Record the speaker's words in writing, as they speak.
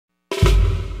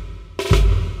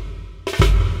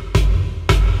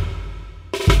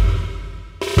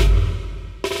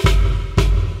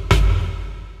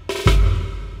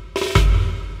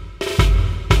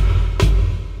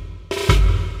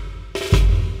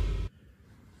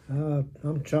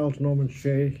I'm Charles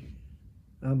Shay.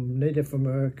 I'm Native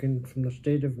American from the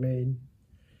state of Maine.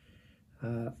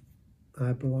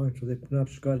 I belong to the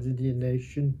Penobscot Indian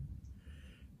Nation,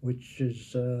 which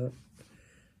is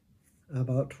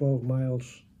about 12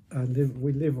 miles.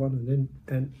 We live on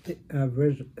an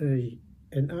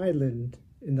island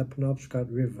in the Penobscot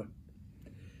River.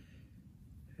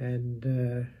 And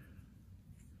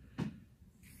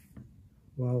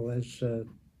as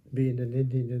being an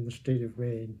Indian in the state of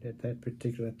Maine at that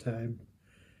particular time,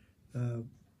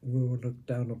 we were looked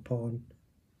down upon,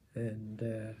 and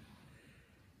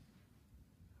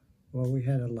we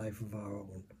had a life of our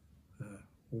own.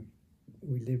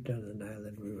 We lived on an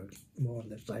island. We were more or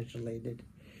less isolated.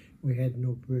 We had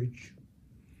no bridge.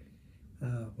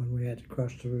 When we had to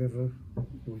cross the river,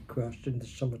 we crossed in the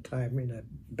summertime in a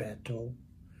bateau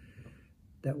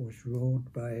that was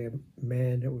rowed by a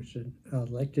man. It was an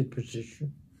elected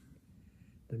position.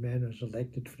 The man was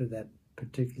elected for that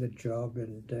particular job,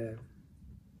 and then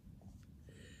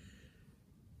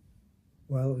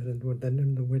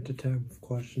in the wintertime, of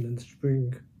course, and in the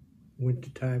spring,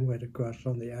 wintertime, we had to cross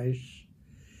on the ice.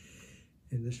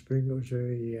 In the spring, it was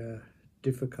very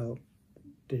difficult,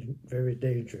 very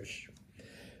dangerous,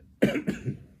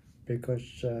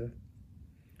 because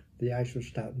the ice was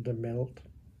starting to melt.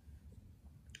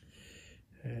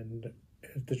 And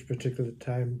at this particular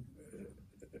time,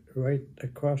 right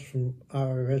across from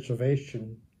our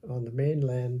reservation on the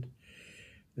mainland,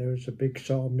 there was a big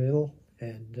sawmill,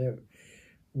 and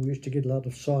we used to get a lot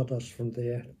of sawdust from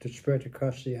there to spread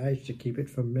across the ice to keep it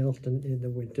from melting in the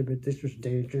winter. But this was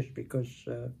dangerous because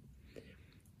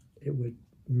it would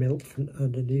melt from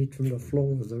underneath from the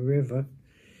flow of the river,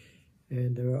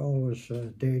 and there were always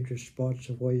dangerous spots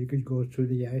of where you could go through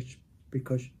the ice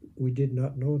because we did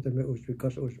not know them. It was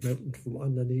because it was melting from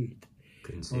underneath.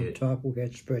 Couldn't see On it. top, we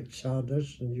had spread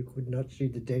sawdust, and you could not see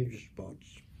the danger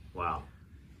spots. Wow.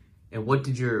 And what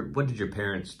did your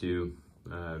parents do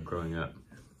growing up?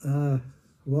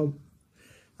 Well,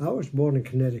 I was born in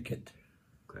Connecticut.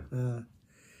 Okay.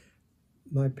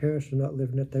 My parents were not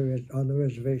living on the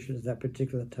reservation at that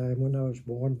particular time when I was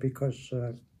born, because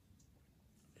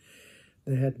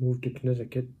they had moved to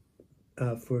Connecticut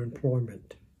for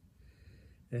employment.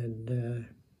 And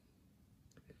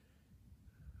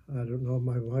I don't know,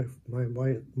 my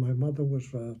mother was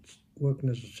working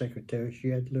as a secretary. She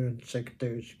had learned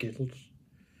secretary skills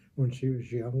when she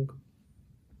was young.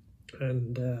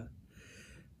 And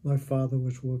my father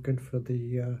was working for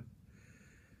the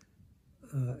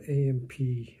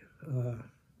A&P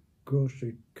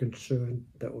grocery concern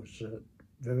that was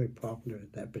very popular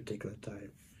at that particular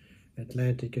time.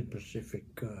 Atlantic and Pacific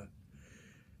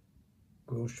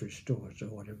grocery stores, or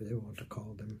whatever they want to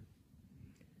call them.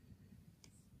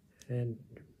 And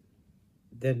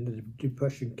then the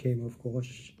Depression came, of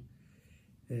course,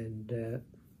 and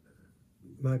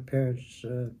my parents,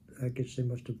 I guess they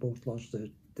must have both lost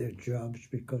their jobs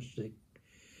because they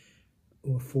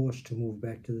were forced to move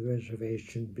back to the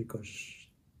reservation because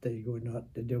they were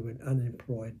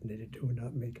unemployed and they were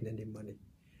not making any money,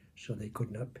 so they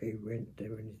could not pay rent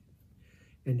or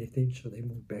anything, so they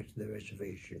moved back to the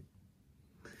reservation.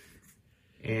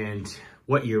 And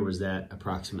what year was that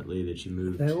approximately that you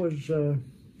moved? That was, I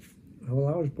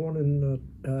was born in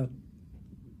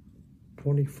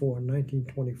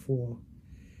 1924,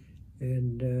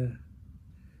 and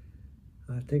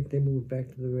I think they moved back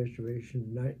to the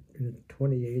reservation in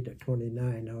 28 or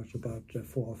 29. I was about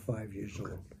 4 or 5 years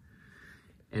old.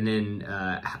 And then,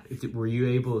 were you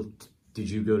able? Did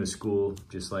you go to school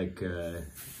just like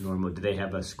normal? Did they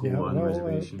have a school on the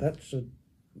reservation? That's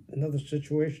another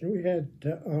situation. We had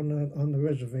on the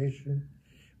reservation,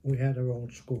 we had our own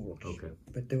schools. Okay.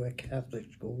 But they were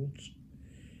Catholic schools,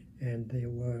 and they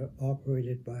were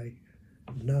operated by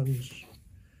nuns.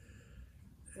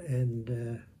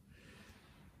 And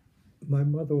my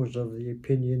mother was of the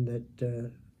opinion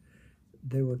that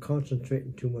they were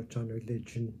concentrating too much on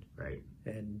religion, right,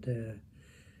 and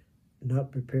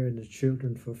not preparing the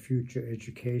children for future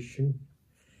education.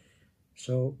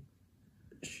 So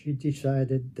she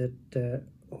decided that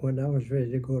when I was ready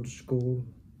to go to school,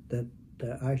 that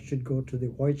I should go to the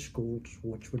white schools,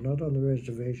 which were not on the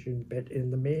reservation, but in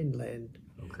the mainland,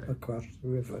 across the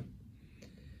river.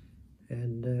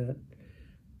 And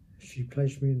she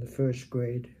placed me in the first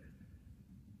grade.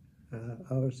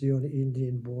 I was the only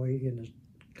Indian boy in a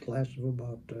class of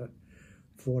about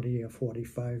 40 or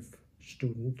 45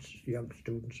 students, young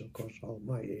students, of course, all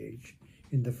my age,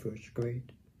 in the first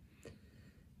grade.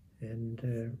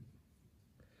 And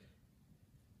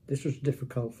this was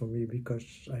difficult for me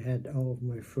because I had all of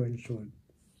my friends who were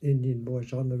Indian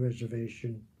boys on the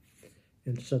reservation,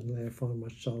 and suddenly I found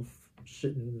myself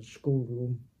sitting in the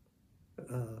schoolroom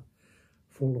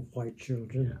full of white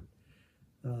children,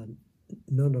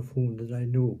 none of whom that I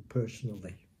knew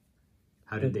personally.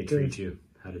 How did they treat you?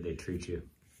 How did they treat you?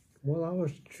 Well, I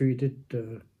was treated,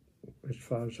 as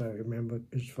far as I remember,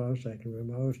 as far as I can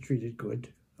remember, I was treated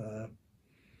good.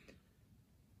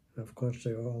 Of course,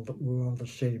 they were all the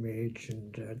same age,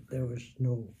 and there was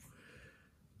no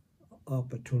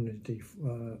opportunity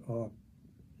or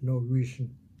no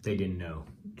reason. They didn't know.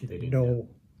 They didn't know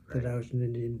that I was an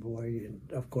Indian boy,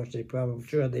 and of course they probably, I'm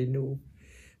sure they knew,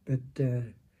 but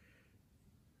they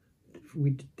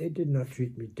did not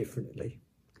treat me differently.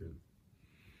 Good.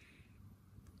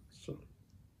 So.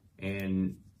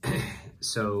 And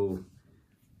so,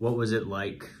 what was it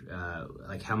like?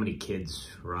 Like, how many kids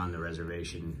were on the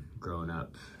reservation growing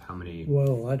up? How many?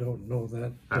 Well, I don't know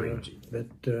that, but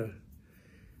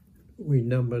we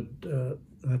numbered.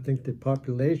 I think the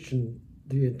population.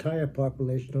 The entire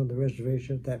population on the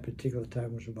reservation at that particular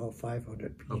time was about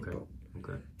 500 people.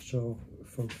 Okay. So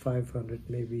from 500,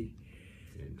 maybe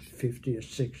 50 or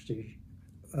 60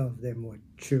 of them were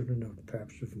children of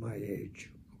perhaps of my age.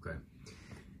 Okay.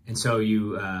 And so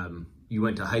you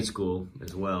went to high school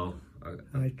as well.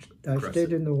 I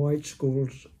stayed in the white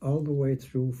schools all the way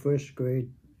through first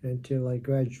grade until I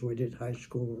graduated high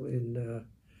school in,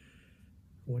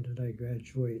 when did I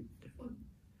graduate?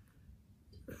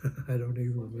 I don't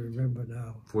even remember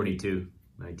now.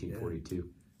 1942. Yeah.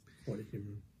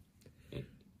 42.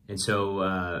 And so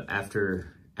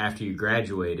after you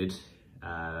graduated,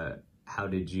 how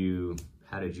did you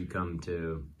come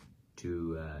to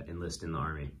enlist in the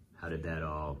Army? How did that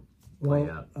all play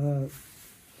out?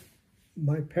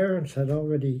 My parents had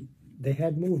they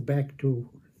had moved back to,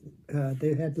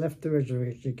 they had left the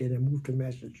reservation again and moved to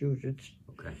Massachusetts.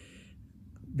 Okay.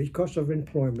 Because of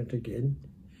employment again.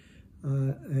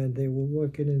 And they were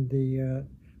working in the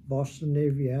Boston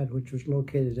Navy Yard, which was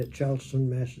located at Charleston,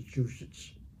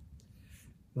 Massachusetts.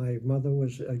 My mother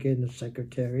was again a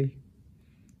secretary,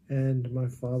 and my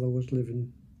father was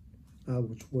working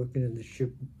in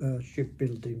the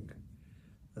shipbuilding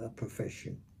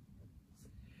profession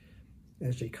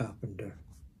as a carpenter.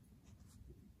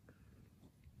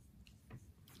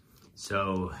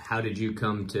 So, how did you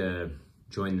come to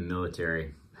join the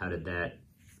military? How did that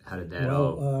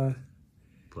all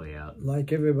play out?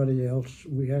 Like everybody else,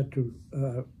 we had to,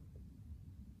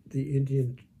 the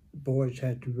Indian boys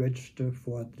had to register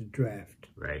for the draft.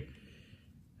 Right.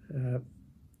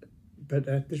 But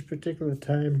at this particular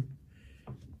time,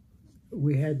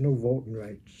 we had no voting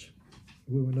rights.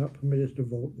 We were not permitted to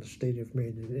vote in the state of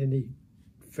Maine in any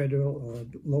federal or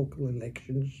local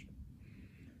elections.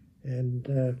 And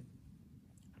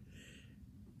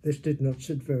this did not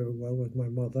sit very well with my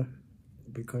mother,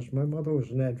 because my mother was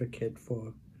an advocate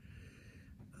for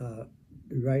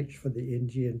rights for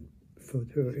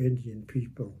her Indian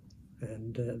people,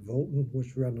 and voting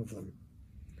was one of them.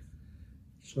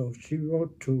 So she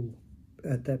wrote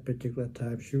at that particular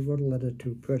time, she wrote a letter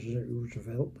to President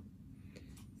Roosevelt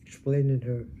explaining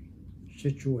her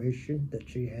situation, that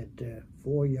she had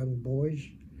 4 young boys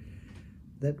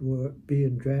that were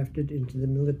being drafted into the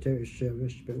military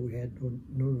service, but we had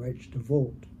no rights to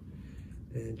vote.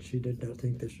 And she did not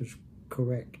think this was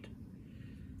correct.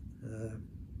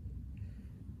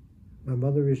 My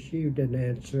mother received an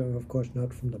answer, of course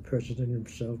not from the president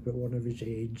himself, but one of his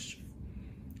aides.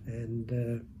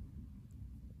 And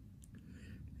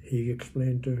he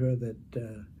explained to her that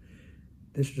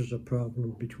this was a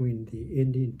problem between the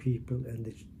Indian people and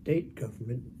the state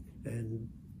government, and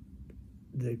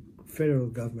the federal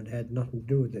government had nothing to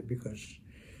do with it, because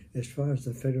as far as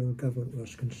the federal government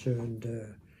was concerned,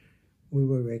 we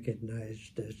were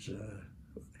recognized as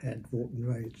had voting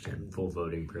rights and full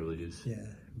voting privileges. Yeah,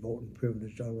 voting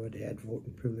privilege. Already had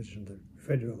voting privilege in the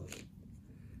federal.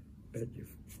 But if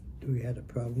we had a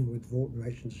problem with voting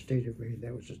rights in the state of Maine,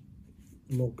 that was a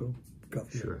local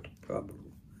government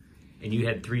problem. And you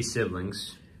had 3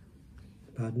 siblings.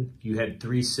 Pardon? You had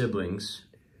 3 siblings.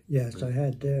 Yes, I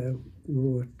had. We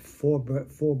were 4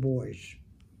 boys.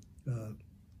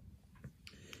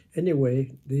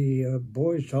 Anyway, the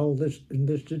boys all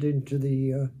enlisted into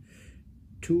the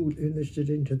 2 enlisted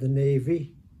into the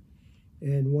Navy,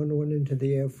 and 1 went into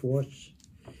the Air Force,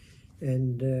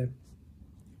 and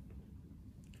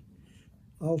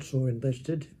also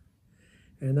enlisted.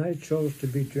 And I chose to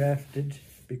be drafted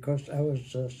because I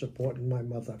was supporting my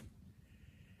mother.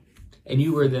 And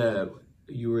you were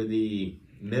the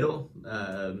middle.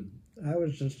 I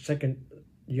was the second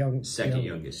youngest. Second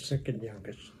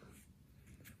youngest.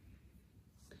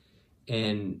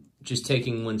 And just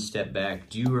taking one step back,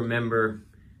 do you remember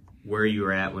where you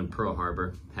were at when Pearl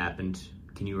Harbor happened.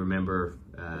 Can you remember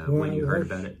when you heard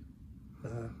about it?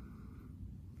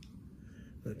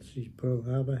 Let's see, Pearl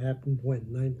Harbor happened when,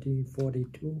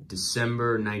 1942?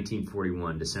 December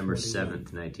 1941, December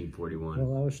 7th, 1941.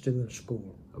 Well, I was still in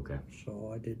school. Okay.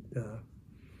 So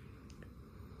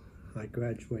I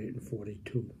graduated in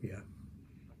 42, yeah.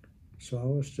 So I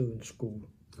was still in school.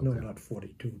 Okay. No, not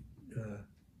 42.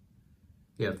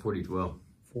 Yeah, 42, well.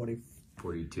 40.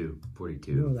 42.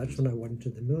 No, that's when I went into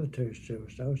the military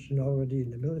service. I was already in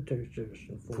the military service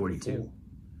in 42.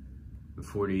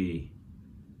 40.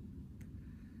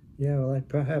 Yeah, well, I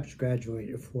perhaps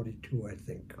graduated at 42, I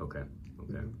think. Okay.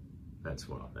 That's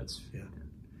yeah.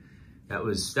 That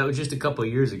was just a couple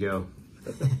of years ago.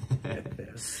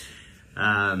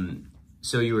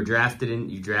 So you were drafted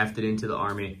into the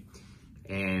Army,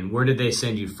 and where did they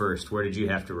send you first? Where did you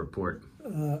have to report?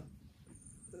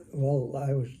 Well,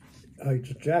 I was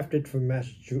drafted from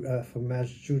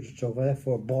Massachusetts over there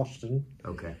for Boston.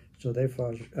 Okay. So therefore,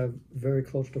 I was very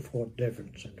close to Fort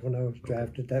Devens. And when I was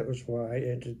drafted, that was where I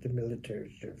entered the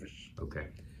military service. Okay.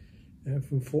 And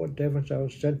from Fort Devens, I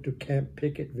was sent to Camp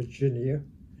Pickett, Virginia,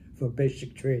 for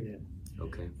basic training.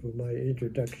 Okay. For my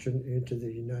introduction into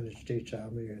the United States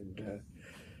Army and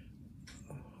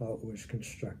how it was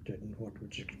constructed and what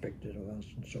was expected of us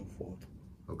and so forth.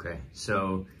 Okay.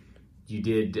 So you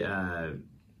did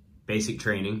basic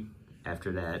training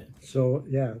after that. So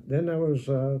yeah, then I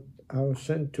was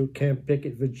sent to Camp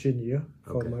Pickett, Virginia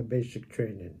for my basic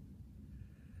training.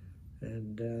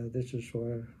 And this is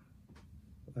where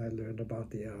I learned about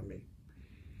the Army.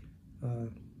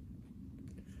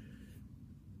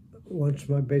 Once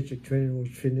my basic training was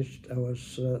finished, I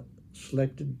was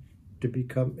selected to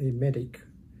become a medic.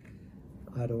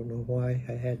 I don't know why.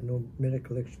 I had no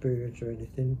medical experience or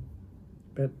anything,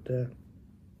 but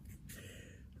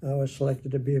I was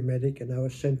selected to be a medic, and I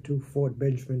was sent to Fort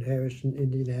Benjamin Harrison,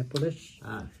 Indianapolis,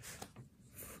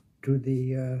 to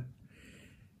the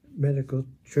medical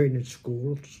training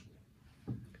schools.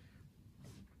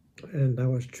 And I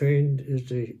was trained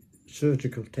as a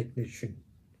surgical technician.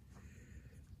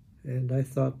 And I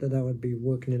thought that I would be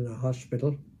working in a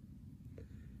hospital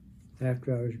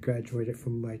after I was graduated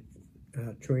from my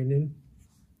training,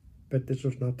 but this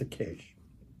was not the case.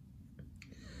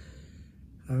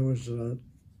 I was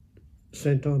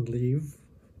sent on leave,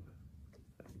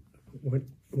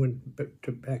 went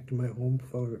back to my home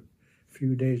for a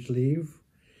few days leave,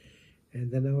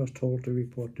 and then I was told to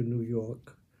report to New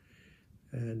York,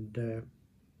 and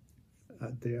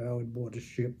there I would board a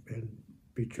ship and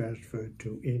be transferred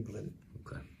to England.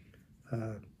 Okay.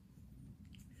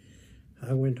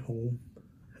 I went home,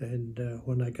 and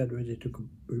when I got ready to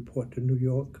report to New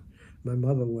York, my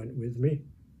mother went with me.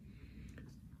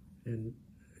 And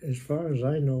as far as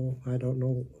I know, I don't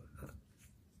know,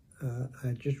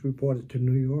 I just reported to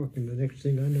New York, and the next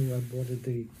thing I knew, I boarded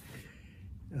the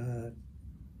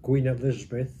Queen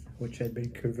Elizabeth, which had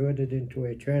been converted into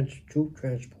a troop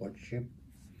transport ship.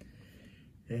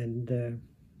 And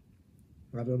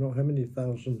I don't know how many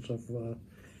thousands of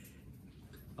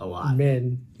a lot.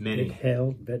 Many. It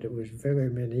held, but it was very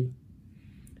many.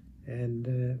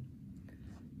 And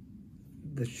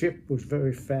the ship was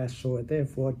very fast, so it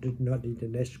therefore did not need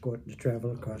an escort to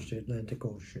travel across the Atlantic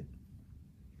Ocean.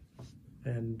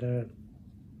 And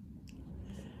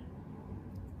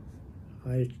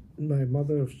my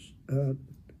mother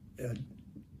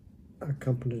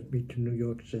accompanied me to New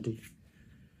York City.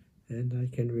 And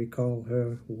I can recall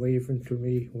her waving to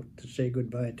me to say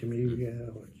goodbye to me.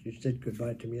 She said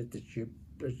goodbye to me at the ship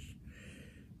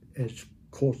as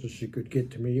close as she could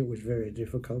get to me. It was very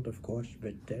difficult, of course,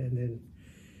 but and then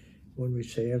when we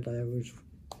sailed,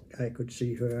 I could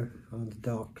see her on the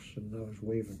docks, and I was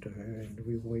waving to her, and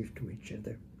we waved to each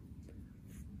other.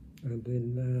 And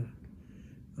then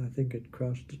I think it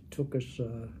took us.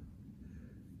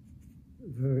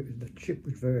 The ship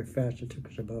was very fast. It took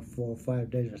us about 4 or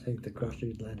 5 days, I think, to cross the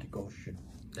Atlantic Ocean.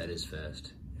 That is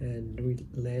fast. And we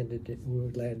landed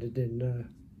in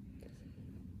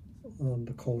on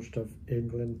the coast of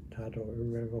England. I don't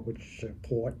remember which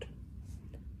port.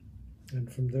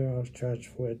 And from there, I was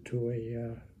transferred to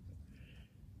a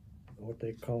what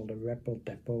they called a Repel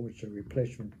depot. It's a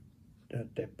replacement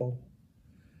depot.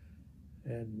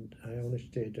 And I only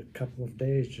stayed a couple of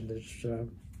days in this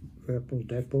Repel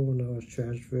depot, and I was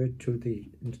transferred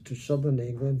to southern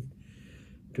England,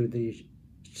 to the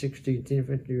 16th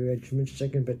Infantry Regiment,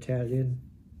 2nd Battalion,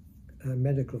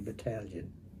 Medical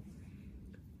Battalion.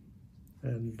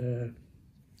 And it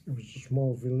was a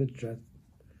small village.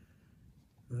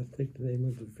 I think the name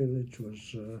of the village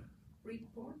was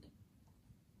Bridport?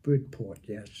 Bridport,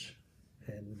 yes.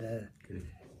 And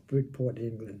Bridport,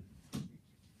 England.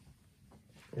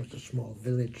 It was a small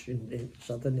village in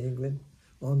southern England,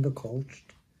 on the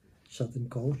coast, southern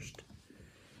coast.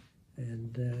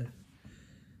 And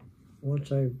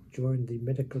once I joined the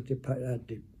medical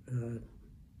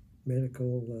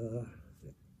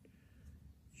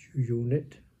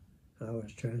unit, I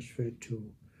was transferred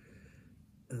to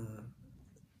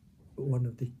one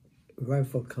of the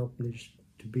rifle companies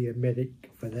to be a medic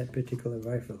for that particular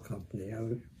rifle company. I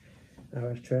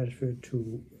was transferred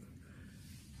to,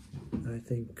 I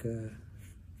think,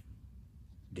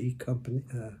 D Company,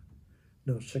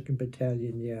 no, 2nd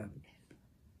Battalion, yeah.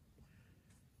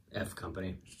 F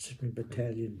Company. 2nd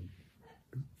Battalion.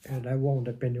 And I wound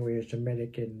up anyway as a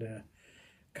medic in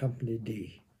Company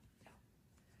D.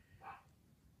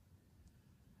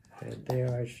 And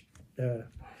there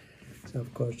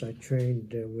of course, I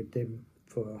trained with them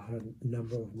for a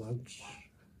number of months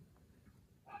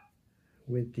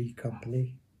with the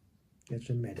company as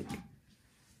a medic.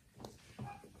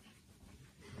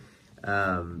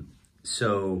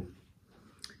 So,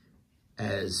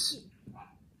 as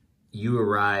you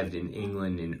arrived in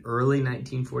England in early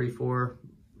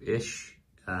 1944-ish,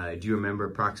 do you remember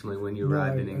approximately when you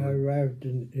arrived in England? I arrived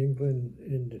in England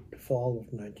in the fall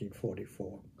of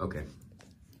 1944. Okay.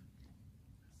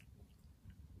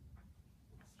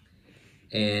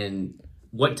 And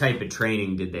what type of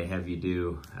training did they have you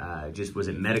do? Just was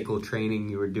it medical training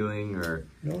you were doing, or?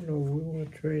 No, we were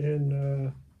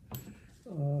training.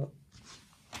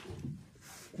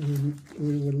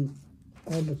 We were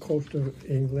on the coast of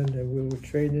England, and we were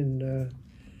training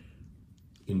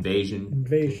invasion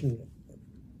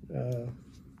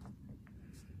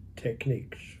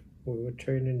techniques. We were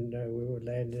training. We were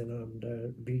landing on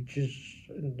the beaches,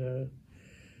 and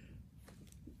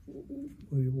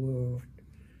we were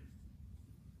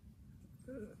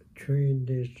trained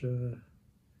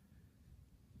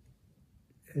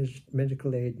as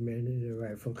medical aid men in a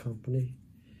rifle company,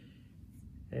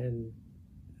 and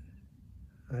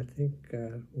I think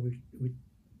we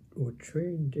were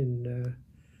trained in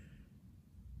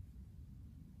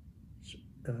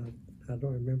I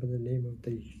don't remember the name of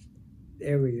the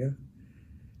area,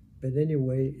 but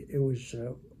anyway, it was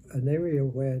an area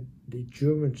where the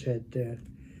Germans had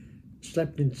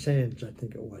slept in sands, I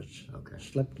think it was. Okay.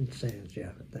 Slept in sands,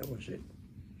 yeah, that was it.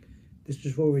 This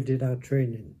is where we did our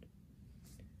training.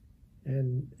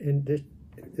 And in this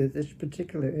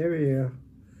particular area,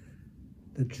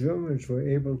 the Germans were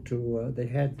able to, they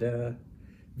had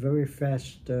very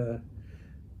fast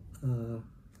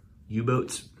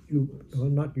U-boats? Well,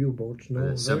 not U-boats,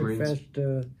 no. Submarines?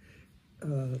 Very fast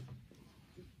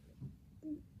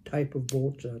type of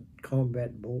boats,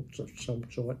 combat boats of some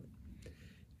sort.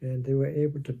 And they were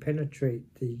able to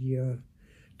penetrate the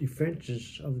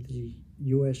defenses of the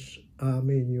U.S.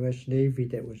 Army and U.S. Navy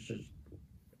that was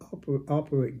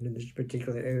operating in this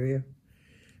particular area,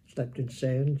 slept in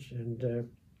sands, and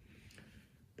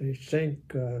they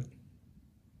sank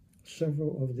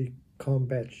several of the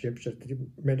combat ships that the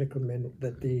medical men,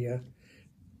 that the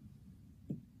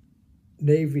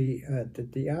Navy,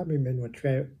 that the Army men were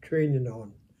training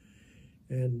on.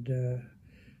 And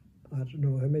I don't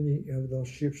know how many of those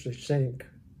ships they sank,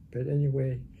 but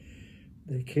anyway,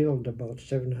 they killed about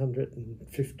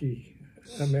 750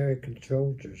 American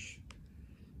soldiers.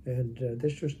 And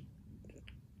this was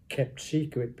kept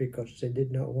secret because they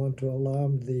did not want to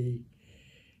alarm the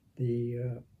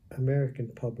American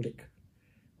public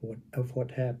of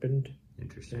what happened.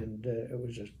 Interesting. And it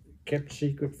was kept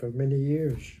secret for many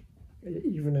years,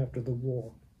 even after the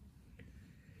war.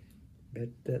 But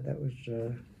that was.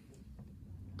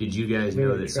 Did you guys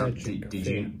know that something?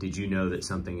 Did you know that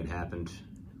something had happened?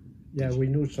 Yeah, we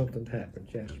knew something happened.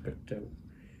 Yes, but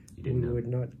we were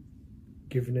not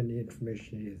given any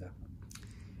information either.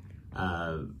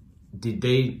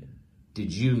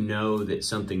 Did you know that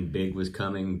something big was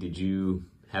coming? Did you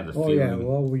have a feeling? Oh yeah,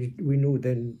 well we knew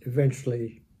then.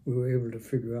 Eventually, we were able to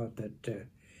figure out that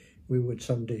we would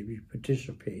someday be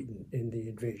participating in the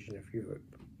invasion of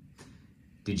Europe.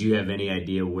 Did you have any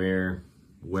idea where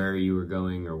you were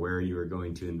going or where you were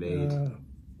going to invade?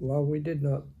 Well, we did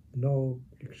not know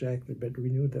exactly, but we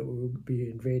knew that we would be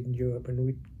invading Europe, and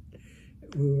we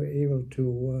were able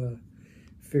to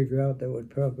figure out that it would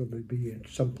probably be in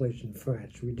someplace in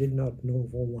France. We did not know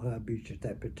of Omaha Beach at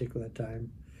that particular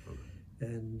time,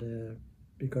 and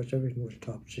because everything was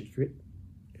top secret,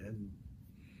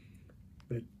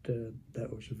 but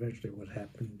that was eventually what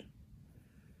happened.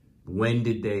 When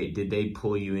did they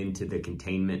pull you into the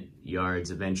containment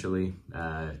yards eventually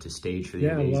to stage for the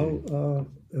invasion? Yeah, well,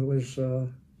 it was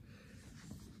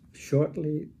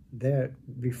shortly there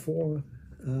before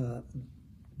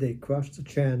they crossed the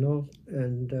channel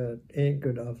and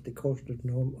anchored off the coast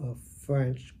of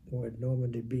France, or at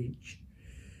Normandy Beach.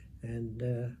 And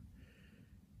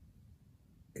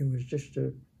it was just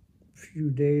a few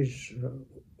days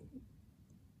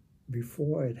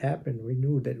before it happened. We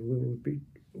knew that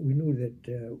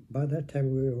by that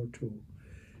time we were able to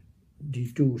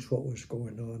deduce what was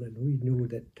going on, and we knew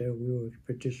that we were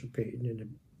participating in a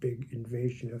big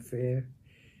invasion affair,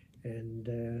 and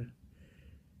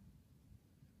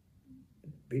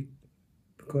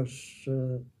because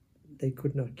they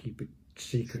could not keep it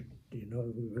secret, you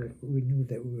know, we knew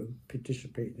that we were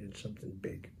participating in something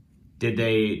big. Did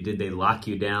they lock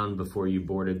you down before you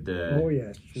boarded the Oh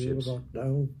yes, ships? We were locked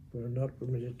down. We were not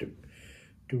permitted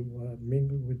to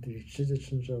mingle with the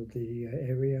citizens of the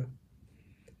area,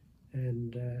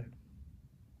 and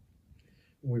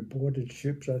we boarded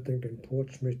ships, I think, in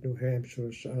Portsmouth, New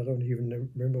Hampshire. So I don't even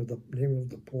remember the name of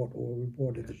the port where we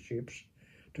boarded the ships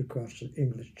to cross the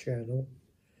English Channel.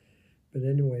 But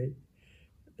anyway,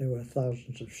 there were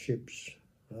thousands of ships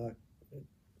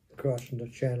crossing the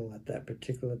channel at that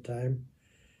particular time.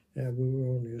 We were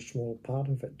only a small part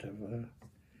of it.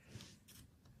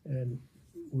 And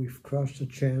we've crossed the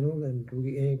channel, and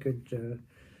we anchored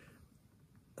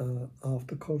off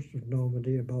the coast of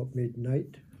Normandy about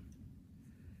midnight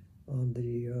on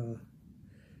the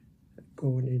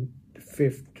going in the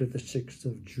 5th to the 6th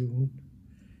of June.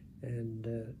 And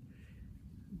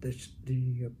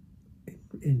the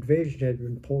invasion had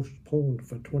been postponed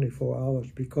for 24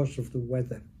 hours because of the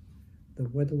weather. The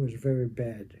weather was very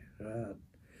bad,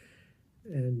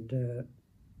 and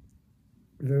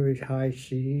very high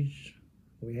seas.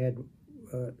 We had,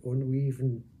 when we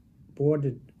even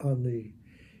boarded on the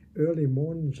early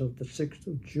mornings of the 6th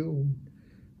of June,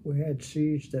 we had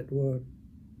seas that were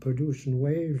producing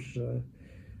waves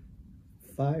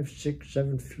 5, 6,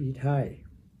 7 feet high.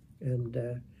 And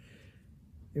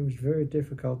it was very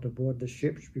difficult to board the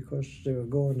ships because they were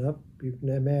going up, you can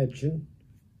imagine,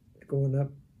 going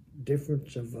up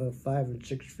difference of 5 and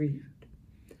 6 feet.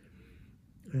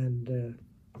 And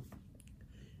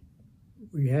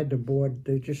we had to board,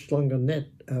 they just slung a net,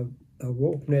 a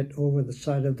rope net over the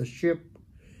side of the ship,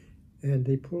 and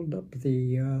they pulled up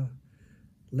the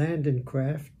landing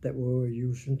craft that we were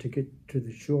using to get to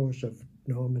the shores of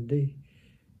Normandy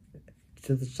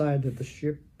to the side of the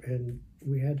ship, and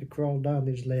we had to crawl down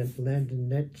these landing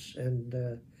nets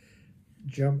and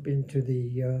jump into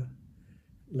the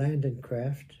landing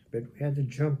craft, but we had to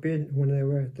jump in when they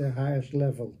were at their highest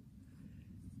level.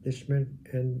 This meant,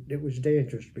 and it was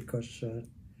dangerous because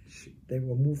they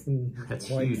were moving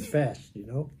quite fast, you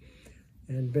know.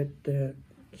 And but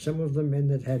some of the men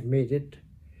that had made it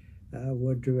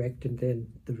were direct, and then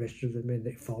the rest of the men,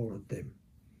 they followed them.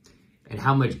 And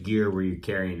how much gear were you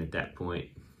carrying at that point?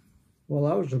 Well,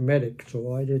 I was a medic,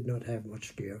 so I did not have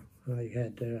much gear. I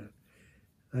had,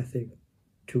 I think,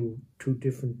 two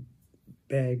different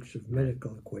bags of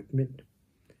medical equipment,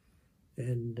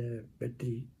 and but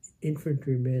the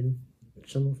infantrymen,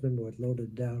 some of them were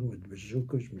loaded down with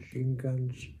bazookas, machine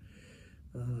guns,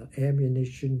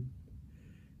 ammunition,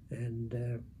 and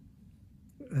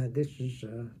this is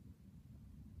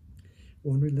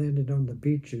when we landed on the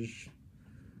beaches.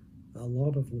 A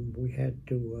lot of them we had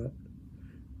to.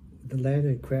 The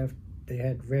landing craft, they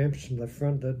had ramps in the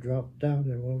front that dropped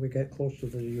down, and when we got close to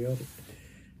the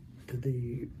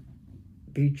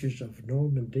beaches of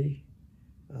Normandy,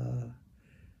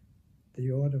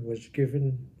 the order was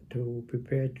given to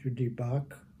prepare to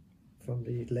debark from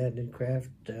the landing craft.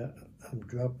 I'm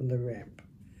dropping the ramp.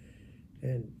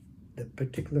 And the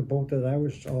particular boat that I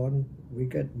was on, we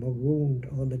got marooned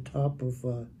on the top of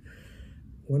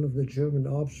one of the German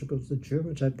obstacles. The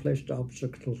Germans had placed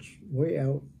obstacles way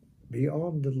out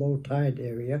beyond the low tide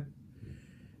area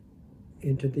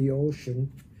into the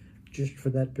ocean, just for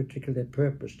that particular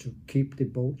purpose, to keep the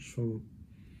boats from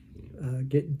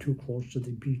getting too close to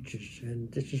the beaches. And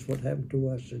this is what happened to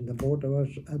us. And the boat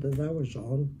that I was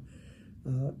on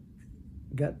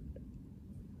got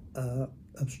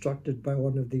obstructed by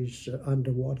one of these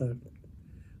underwater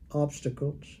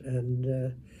obstacles,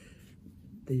 and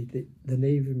the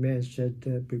Navy man said,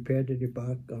 prepare to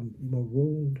debark, I'm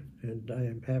marooned and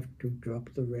I have to drop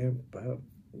the ramp.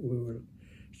 We were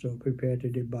so prepared to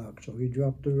debark. So he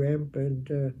dropped the ramp,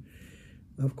 and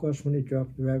of course when he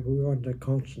dropped the ramp, we were under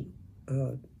constant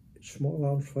small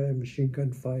arms fire, machine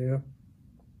gun fire,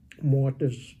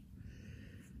 mortars,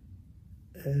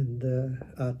 and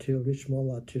artillery,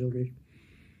 small artillery.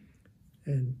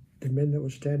 And the men that were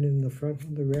standing in the front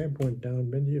of the ramp went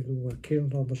down. Many of them were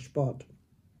killed on the spot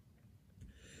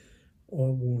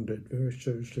or wounded, very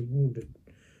seriously wounded.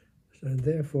 And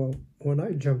therefore, when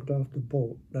I jumped off the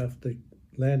boat after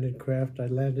landing craft, I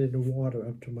landed in the water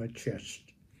up to my chest.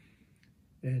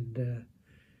 And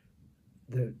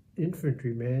the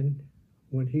infantryman,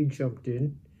 when he jumped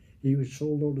in, he was so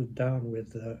loaded down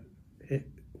with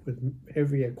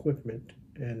heavy equipment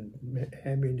and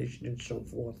ammunition and so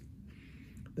forth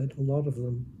that a lot of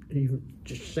them even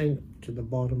just sank to the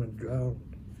bottom and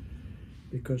drowned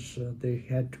because they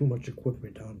had too much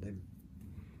equipment on them.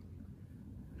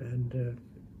 And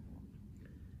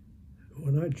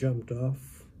when I jumped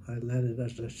off, I landed,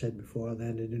 as I said before, I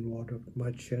landed in water up to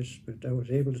my chest, but I was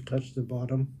able to touch the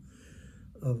bottom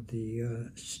of the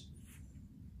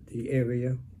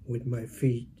area with my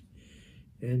feet,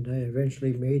 and I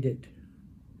eventually made it.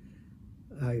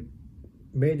 I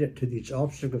made it to these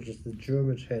obstacles that the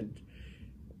Germans had.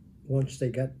 Once they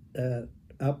got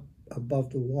up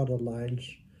above the water lines,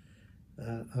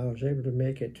 I was able to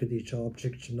make it to these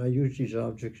objects, and I used these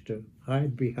objects to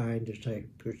hide behind as I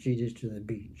proceeded to the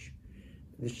beach.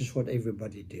 This is what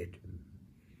everybody did.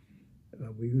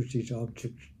 We used these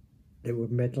objects. They were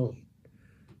metal,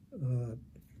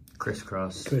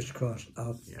 crisscross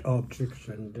objects,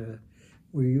 and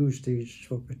we used these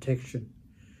for protection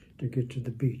to get to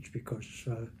the beach because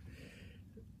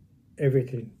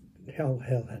everything, hell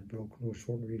had broken loose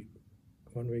when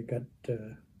we left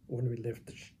the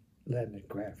landing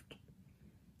craft,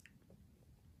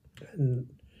 and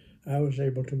I was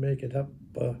able to make it up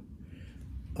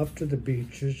to the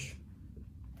beaches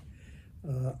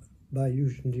by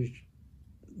using these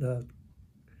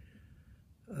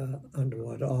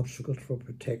underwater obstacles for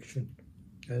protection.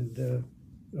 And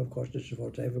of course, this is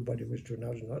what everybody was doing. I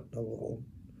was not alone.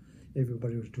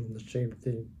 Everybody was doing the same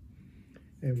thing.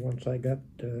 And once I got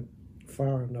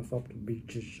far enough up the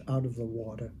beaches, out of the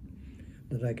water,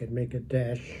 that I could make a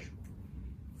dash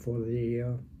for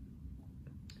the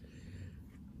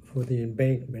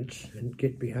embankments and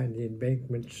get behind the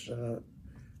embankments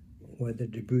where the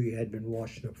debris had been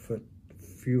washing up for a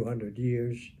few hundred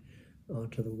years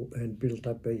and built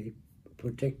up a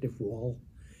protective wall.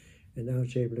 And I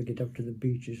was able to get up to the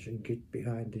beaches and get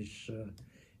behind this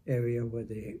area where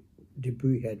the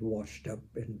debris had washed up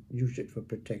and use it for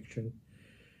protection.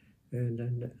 And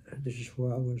then this is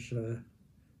where I was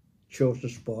chose the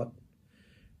spot,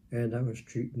 and I was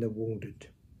treating the wounded.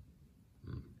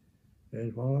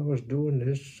 And while I was doing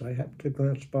this, I happened to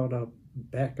glance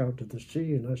back out to the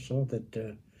sea, and I saw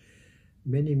that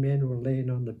many men were laying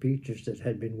on the beaches that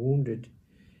had been wounded,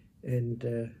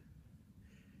 and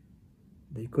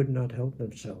they could not help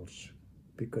themselves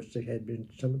because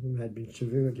some of them had been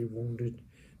severely wounded.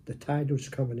 The tide was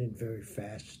coming in very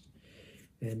fast,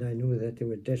 and I knew that they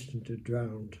were destined to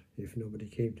drown if nobody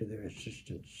came to their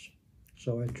assistance.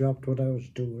 So I dropped what I was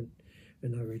doing,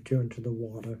 and I returned to the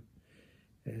water,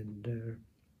 and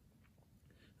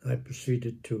I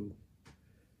proceeded to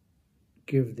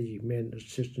give the men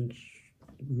assistance.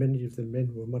 Many of the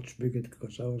men were much bigger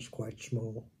because I was quite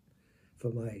small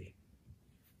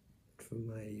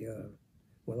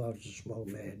well, I was a small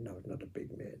man, I was not a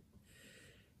big man.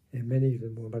 And many of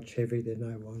them were much heavier than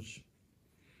I was.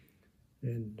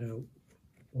 And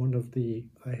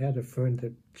I had a friend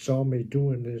that saw me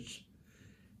doing this,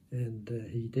 and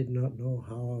he did not know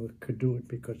how I could do it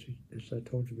because, as I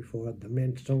told you before, some of the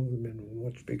men were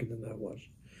much bigger than I was.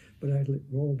 But I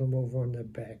rolled them over on their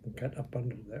back and got up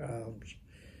under their arms,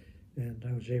 and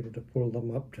I was able to pull them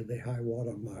up to the high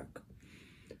water mark,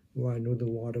 where I knew the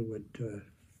water would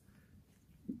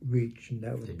reach, and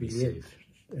that would be it.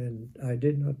 And I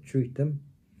did not treat them.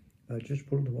 I just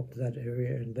pulled them up to that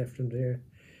area and left them there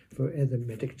for other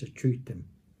medics to treat them,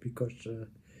 because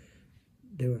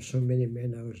there were so many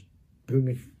men. I was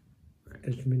bringing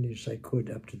as many as I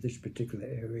could up to this particular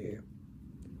area.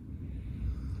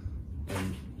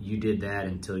 And you did that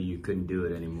until you couldn't do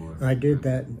it anymore? I did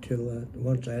that until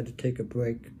once I had to take a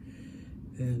break,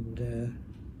 and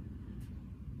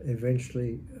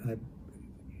eventually I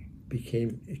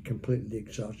became completely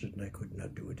exhausted and I could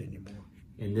not do it anymore.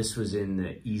 And this was in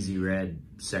the Easy Red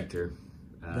sector?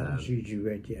 That was Easy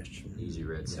Red, yes. Easy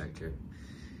Red yeah. sector.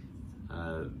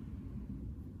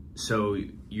 So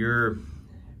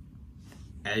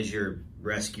as you're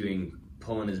rescuing,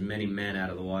 pulling as many men out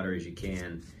of the water as you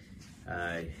can,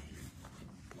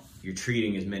 you're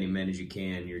treating as many men as you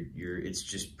can. It's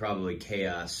just probably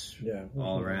chaos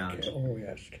all around. Oh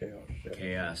yes, chaos. Yeah.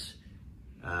 Chaos.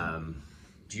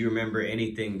 Do you remember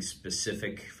anything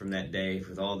specific from that day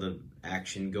with all the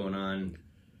action going on?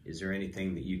 Is there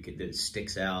anything that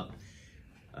sticks out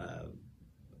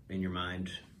in your mind?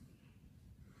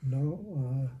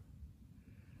 No,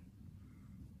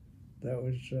 that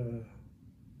was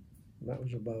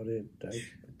about it.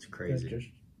 It's crazy. They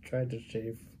just tried to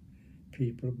save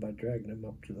people by dragging them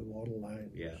up to the water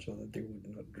line so that they would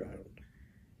not drown.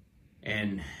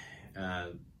 And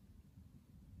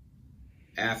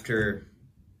after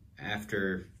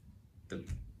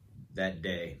that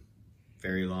day,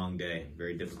 very long day,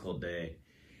 very difficult day,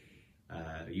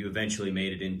 you eventually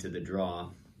made it into the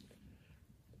draw.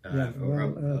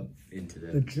 Into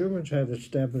the Germans had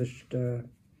established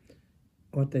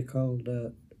what they called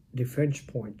defense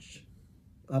points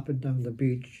up and down the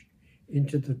beach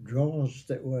into the draws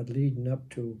that were leading up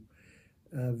to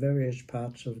various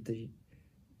parts of the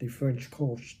French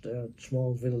coast,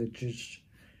 small villages.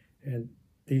 And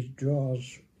these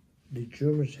draws, the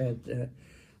Germans had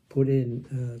put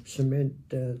in cement,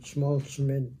 small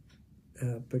cement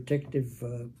protective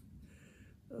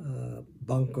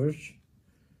bunkers,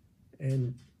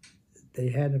 and they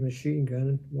had a machine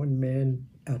gun,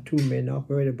 two men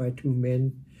operated by two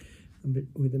men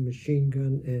with a machine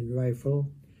gun and rifle,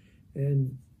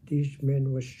 and these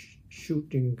men were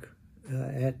shooting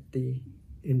at the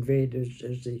invaders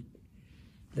as they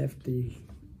left the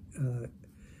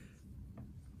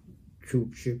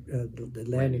troop ship, the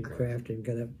landing craft, and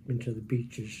got up into the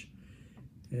beaches.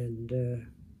 And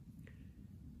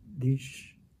these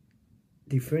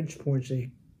defense points,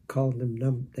 they called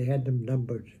them, they had them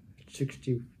numbered,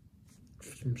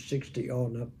 from 60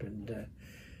 on up, and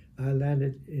I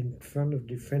landed in front of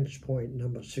defense point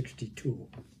number 62.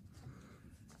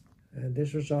 And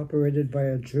this was operated by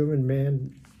a German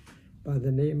man by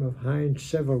the name of Heinz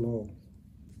Severloh,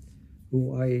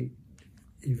 who I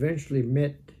eventually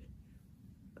met.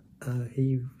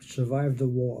 He survived the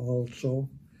war also,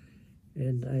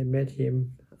 and I met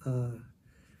him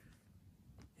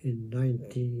in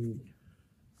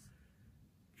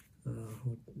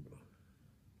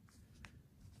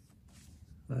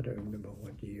I don't remember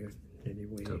what year,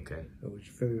 anyway. Okay. It was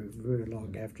very, very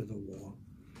long after the war.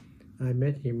 I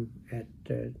met him at,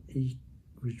 he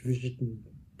was visiting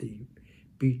the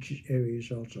beach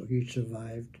areas also. He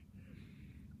survived.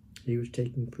 He was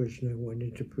taken prisoner, went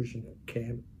into prison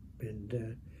camp,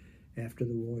 and after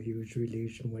the war he was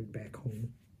released and went back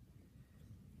home.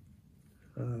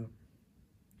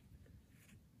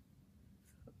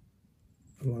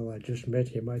 Well, I just met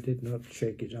him. I would not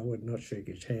shake his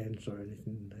hands or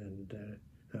anything, and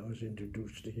I was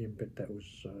introduced to him, but that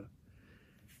was...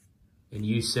 And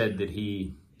you said that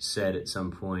he said at some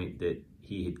point that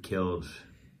he had killed...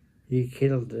 He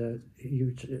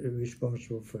was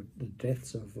responsible for the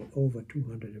deaths of over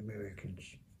 200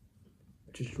 Americans,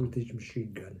 just with his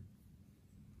machine gun.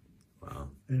 Wow.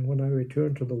 And when I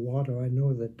returned to the water, I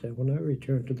know that when I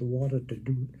returned to the water to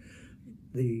do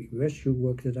the rescue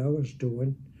work that I was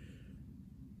doing,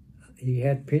 he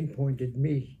had pinpointed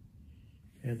me,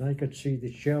 and I could see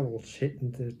the shells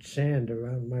hitting the sand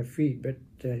around my feet, but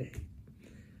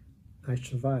I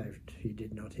survived. He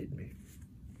did not hit me.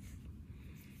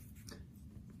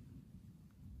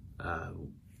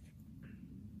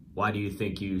 Why do you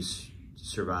think you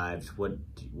survived?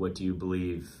 What do you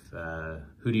believe?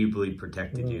 Who do you believe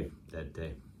protected you that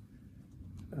day?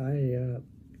 I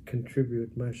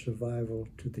contribute my survival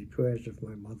to the prayers of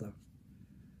my mother.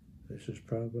 This is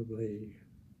probably,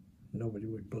 nobody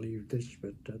would believe this,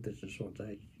 but this is what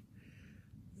I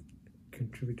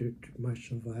contributed to my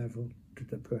survival, to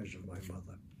the prayers of my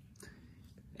mother.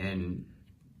 And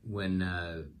when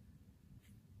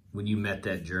you met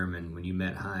that German, when you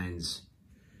met Heinz,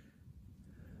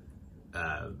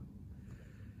 that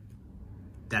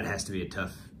has to be a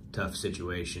tough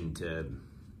situation to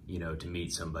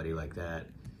meet somebody like that.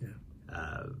 Yeah.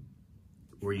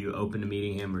 Were you open to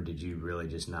meeting him, or did you really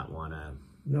just not want to?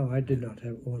 No, I did not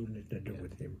want anything to do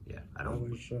with him. Yeah, I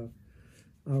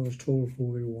was told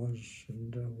who he was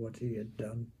and what he had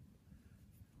done.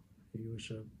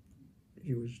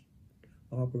 He was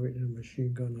operating a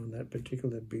machine gun on that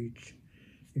particular beach,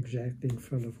 exactly in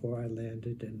front of where I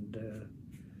landed, and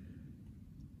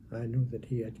I knew that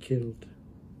he had killed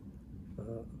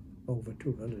over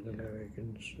 200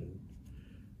 Americans,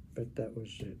 but that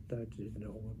was it. I did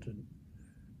not want to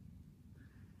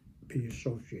be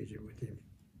associated with him.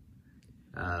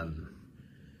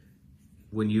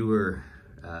 When you were,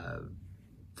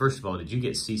 first of all, did you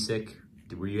get seasick?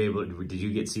 Did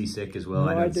you get seasick as well?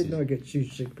 No, I did not get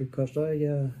seasick because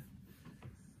I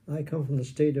come from the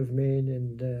state of Maine,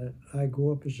 and I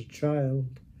grew up as a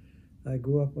child. I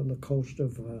grew up on the coast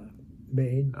of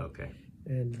Maine. Okay.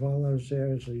 And while I was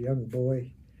there as a young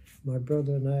boy, my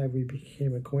brother and we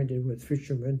became acquainted with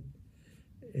fishermen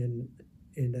in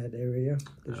that area.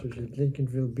 This was in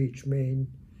Lincolnville Beach, Maine.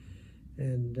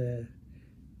 And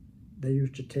they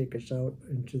used to take us out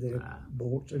into their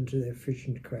boats, into their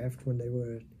fishing craft when they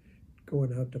were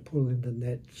going out to pull in the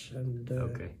nets. And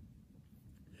Okay.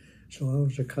 so I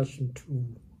was accustomed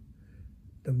to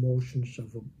the motions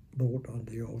of a boat on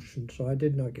the ocean. So I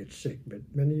did not get sick, but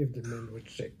many of the men were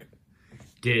sick.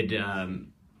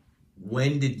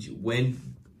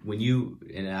 When you,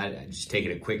 and I just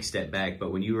taking a quick step back,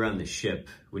 but when you were on the ship,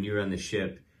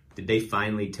 did they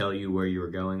finally tell you where you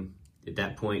were going? At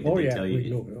that point, did they tell you? We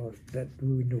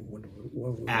knew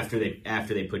when we after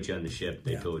they put you on the ship,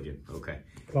 they told you. Okay.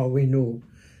 Well, we knew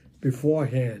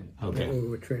beforehand Okay. that we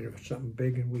were training for something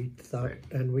big, and we thought,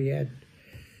 and we had,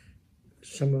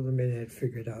 some of the men had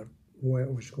figured out where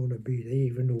it was going to be. They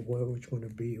even knew where it was going to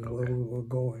be and where we were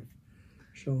going.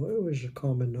 So it was a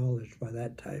common knowledge by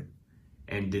that time.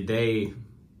 And did they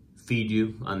feed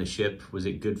you on the ship? Was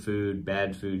it good food,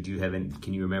 bad food?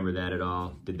 Can you remember that at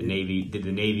all? Did the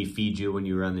Navy feed you when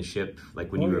you were on the ship,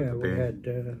 like when you were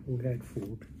preparing? we had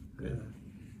food.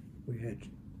 We had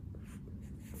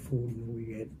food.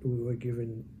 We were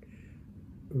given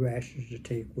rations to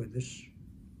take with us.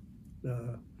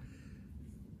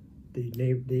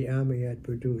 The Army had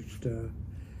produced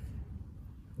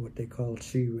what they call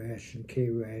C ration, K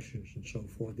rations, and so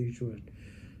forth. These were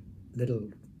little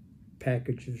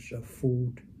packages of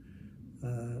food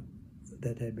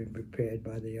that had been prepared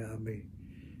by the Army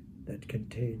that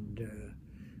contained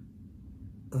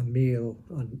a meal,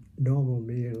 a normal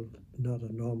meal, not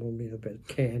a normal meal, but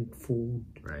canned food.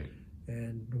 Right.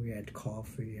 And we had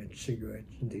coffee and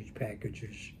cigarettes in these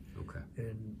packages. Okay.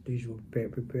 And these were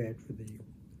prepared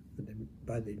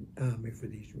by the Army for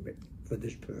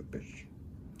this purpose.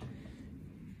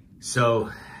 So,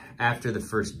 after the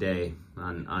first day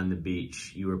on the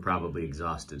beach, you were probably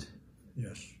exhausted.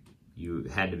 Yes. You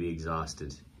had to be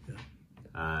exhausted.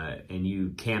 Yeah. And you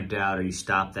camped out, or you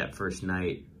stopped that first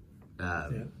night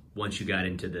once you got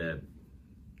into the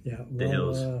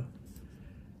hills.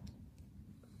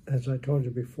 As I told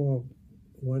you before,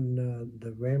 when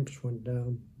the ramps went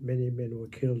down, many men were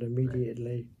killed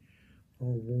immediately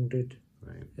or wounded.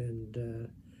 Right. And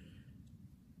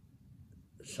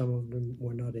some of them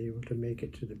were not able to make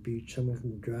it to the beach. Some of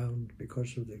them drowned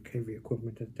because of the heavy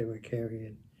equipment that they were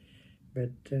carrying.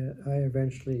 But I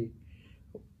eventually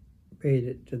made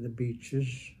it to the beaches,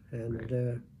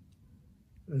 and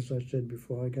as I said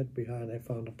before, I got behind. I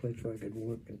found a place where I could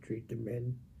work and treat the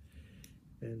men,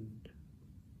 and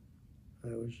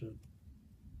I was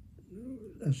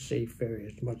a safe area,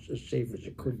 as much as safe as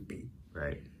it could be.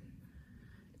 Right.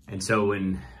 And so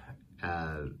when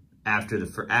after the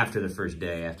first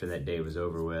day, after that day was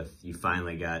over with, you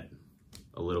finally got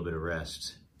a little bit of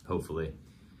rest, hopefully.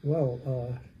 Well,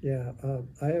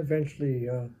 I eventually,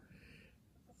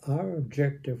 our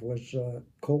objective was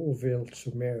Colville,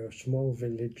 Sumer, a small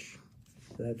village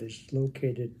that is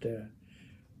located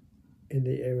in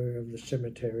the area of the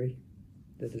cemetery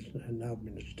that has now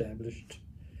been established.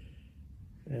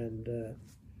 And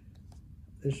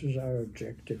this was our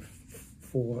objective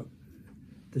for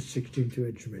the 16th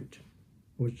Regiment,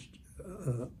 was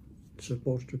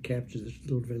supposed to capture this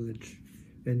little village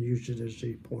and use it as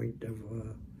a point of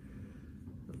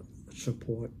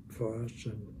support for us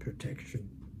and protection.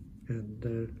 And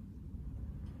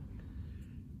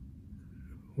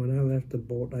when I left the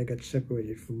boat, I got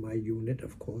separated from my unit,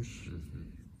 of course. Mm-hmm.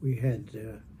 We had,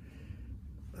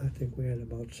 I think we had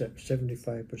about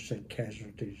 75%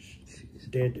 casualties,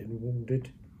 dead and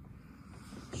wounded.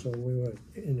 So we were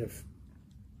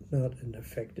not an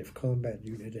effective combat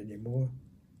unit anymore.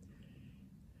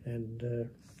 And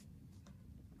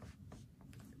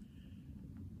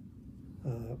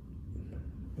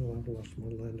well, I've lost my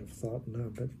line of thought now,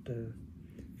 but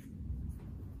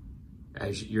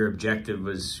as your objective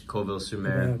was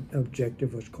Colville-sur-Mer.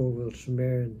 Objective was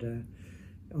Colville-sur-Mer, and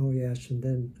oh yes, and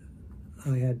then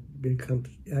I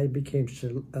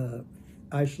became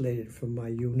isolated from my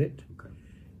unit. Okay.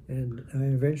 And I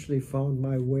eventually found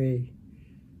my way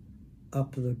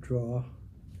up the draw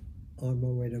on my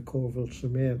way to Colville,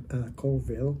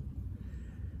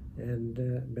 and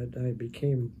but I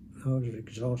was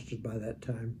exhausted by that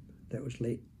time. That was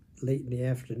late in the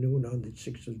afternoon on the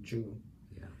 6th of June.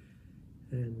 Yeah.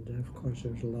 And of course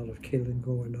there was a lot of killing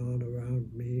going on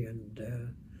around me, and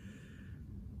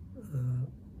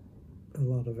a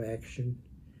lot of action.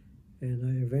 And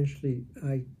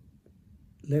I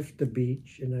left the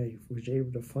beach, and I was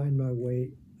able to find my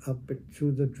way up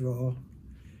through the draw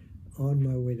on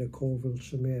my way to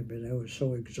Colville-sur-Mer, but I was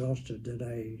so exhausted that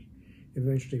I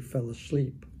eventually fell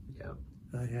asleep. Yeah.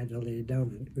 I had to lay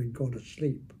down and go to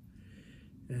sleep.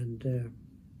 And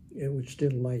it was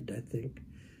still light, I think.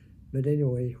 But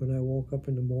anyway, when I woke up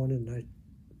in the morning, I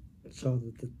saw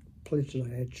that the place that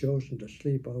I had chosen to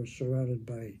sleep, I was surrounded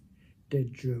by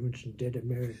dead Germans and dead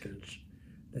Americans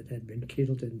that had been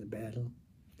killed in the battle.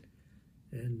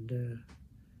 And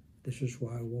this is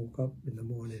why I woke up in the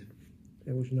morning.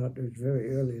 It was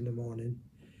very early in the morning.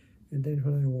 And then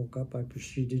when I woke up, I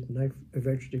proceeded, and I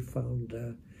eventually found,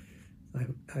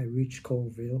 I reached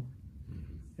Colville,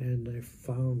 and I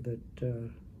found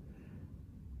that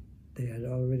they had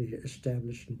already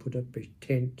established and put up a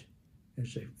tent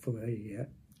for a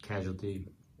casualty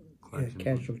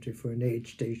for an aid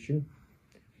station.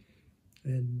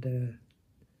 And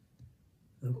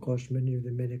of course, many of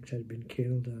the medics had been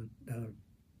killed.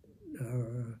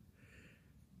 Our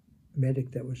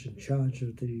medic that was in charge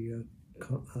of the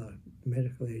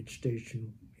medical aid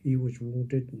station, he was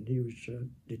wounded, and he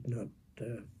did not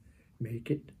make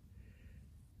it.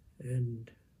 And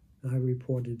I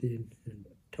reported in and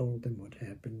told them what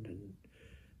happened, and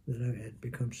that I had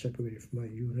become separated from my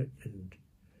unit, and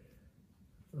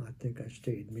I think I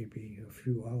stayed maybe a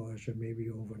few hours or maybe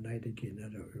overnight again, I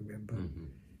don't remember.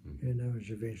 And I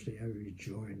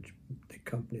rejoined the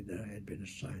company that I had been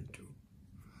assigned to.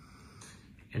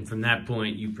 And from that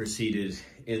point, you proceeded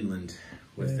inland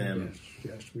with them.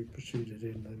 Yes, we proceeded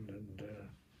inland, and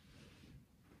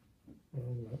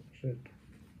well, that was it.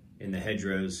 In the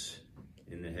hedgerows.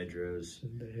 In the hedgerows,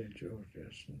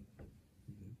 yes.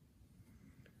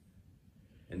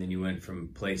 And then you went from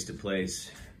place to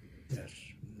place. Yes.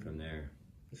 From there.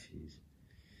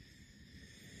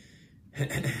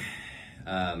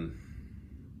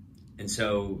 And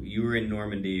so you were in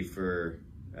Normandy for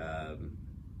how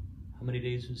many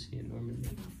days was he in Normandy?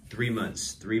 3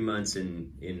 months. 3 months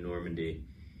in Normandy.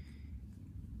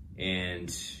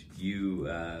 And you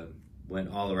went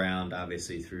all around,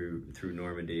 obviously, through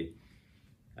Normandy.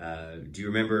 Do you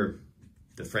remember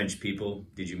the French people?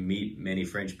 Did you meet many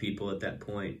French people at that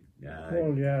point?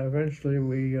 Well, yeah, eventually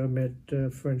we met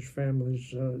French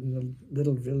families in the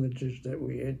little villages that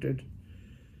we entered.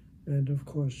 And of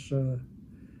course,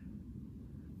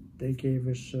 they gave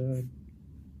us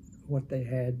what they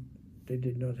had. They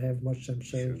did not have much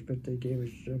themselves, sure, but they gave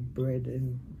us bread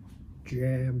and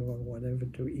jam or whatever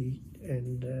to eat.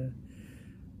 And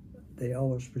they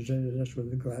always presented us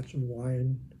with a glass of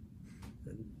wine.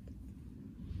 And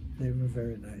they were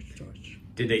very nice to us.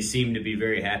 Did they seem to be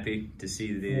very happy to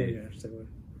see the yes, they were.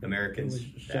 Americans?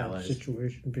 It was a sad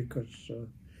situation because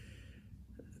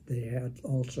they had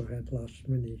also lost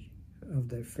many of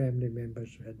their family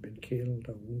members who had been killed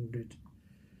or wounded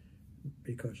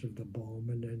because of the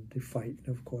bombing and the fight,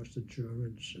 and of course the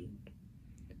Germans, and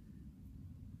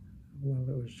well,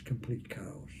 it was complete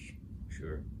chaos.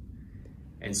 Sure.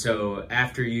 And so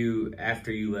after you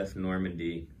left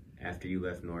Normandy,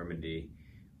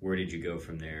 where did you go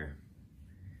from there?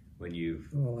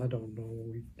 Well, I don't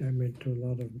know. I went to a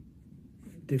lot of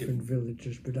different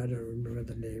villages, but I don't remember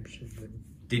the names of them.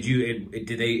 Did you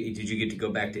get to go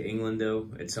back to England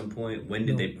though at some point? When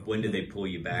did they pull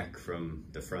you back from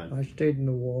the front? I stayed in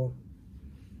the war,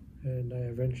 and I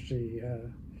eventually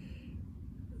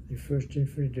the 1st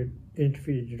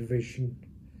Infantry Division.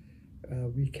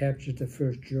 We captured the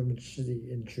first German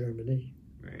city in Germany,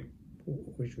 right,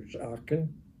 which was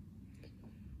Aachen.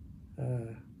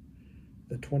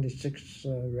 The 26th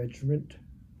Regiment,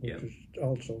 which was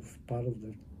also part of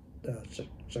the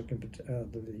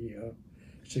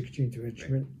 16th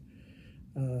Regiment,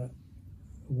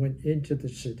 went into the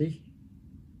city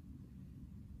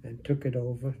and took it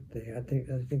over. I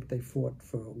think they fought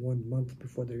for 1 month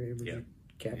before they were able to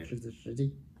capture the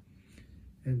city.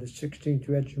 And the 16th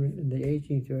Regiment and the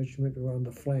 18th Regiment were on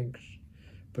the flanks,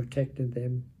 protecting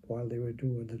them while they were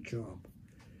doing the job.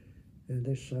 And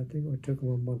this, I think it took them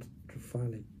a month to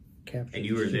finally capture. And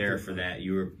you were there for that?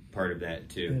 You were part of that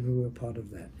too? And we were part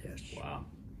of that, yes. Wow.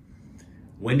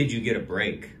 When did you get a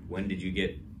break? When did you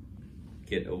get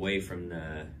away from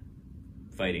the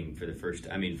fighting for the first,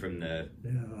 I mean from the...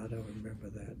 No, I don't remember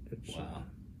that. Wow.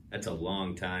 That's a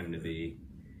long time to be...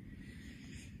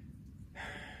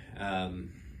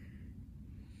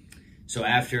 So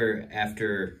after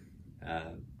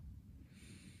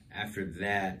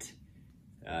that,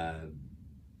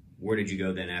 where did you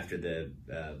go then after the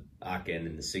Aachen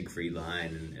and the Siegfried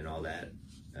Line and all that?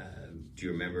 Do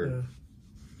you remember?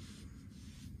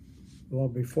 Well,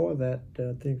 before that,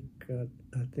 I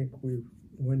think we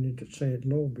went into St.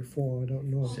 Lo before. I don't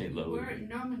know. St. Lo. We were in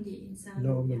Normandy. In St.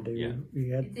 Normandy. Yeah.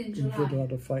 We did a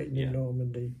lot of fighting in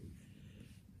Normandy.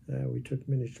 We took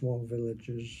many small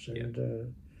villages,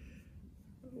 and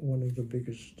one of the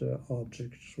biggest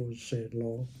objects was St.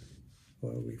 Lo,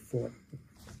 where we fought.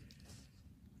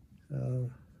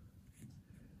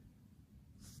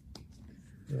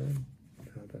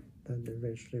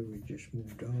 eventually we just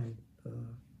moved on.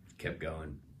 Kept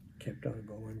going. Kept on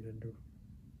going. And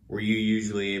were you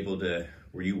usually able to,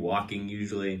 were you walking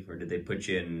usually, or did they put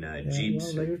you in Jeeps?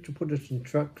 Well, they used to put us in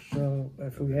trucks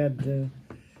if we had to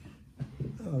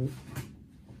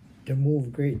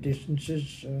move great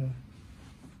distances.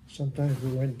 Sometimes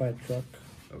we went by truck.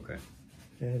 Okay.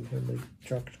 And when the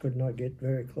trucks could not get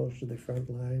very close to the front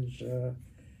lines,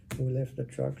 we left the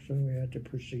trucks and we had to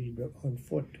proceed on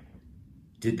foot.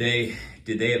 Did they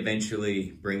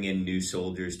eventually bring in new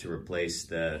soldiers to replace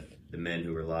the men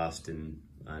who were lost on?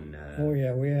 Oh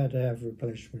yeah, we had to have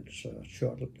replacements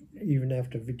shortly, even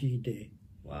after D-Day.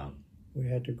 Wow. We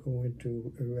had to go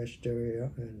into a rest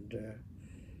area and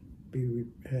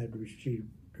had received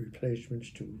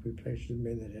replacements to replace the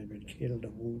men that had been killed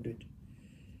or wounded.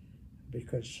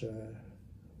 Because,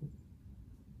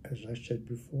 as I said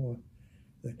before,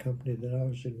 the company that I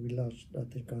was in, we lost, I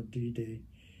think on D-Day,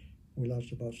 we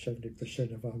lost about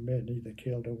 70% of our men, either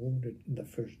killed or wounded in the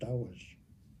first hours.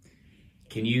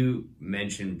 Can you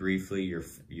mention briefly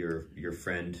your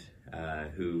friend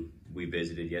who we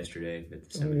visited yesterday at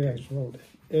the cemetery? Oh yes, well,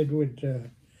 Edward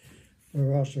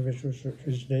Morosevich was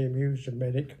his name. He was a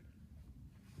medic.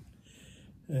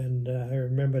 And I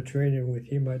remember training with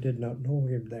him. I did not know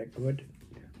him that good,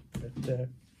 but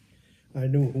I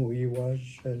knew who he was,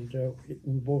 and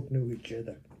we both knew each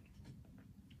other.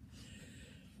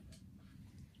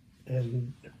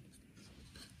 And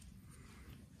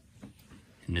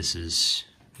this is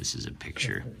a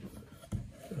picture.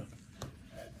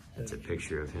 That's a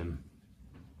picture of him.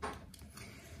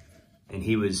 And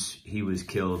he was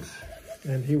killed.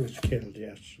 And he was killed,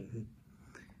 yes.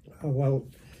 Well,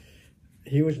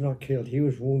 he was not killed. He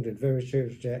was wounded very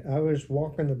seriously. I was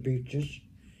walking the beaches,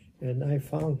 and I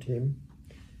found him.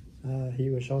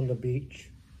 He was on the beach,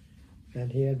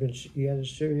 and he had a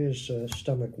serious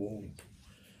stomach wound,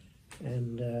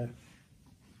 and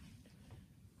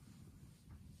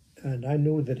I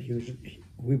knew that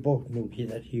we both knew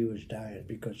that he was dying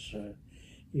because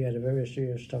he had a very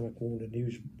serious stomach wound, and he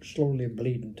was slowly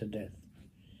bleeding to death.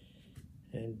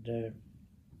 And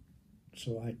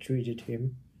so I treated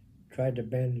him, tried to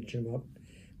bandage him up,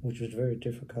 which was very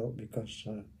difficult because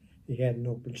he had an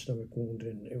open stomach wound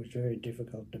and it was very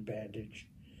difficult to bandage.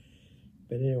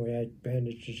 But anyway, I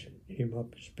bandaged him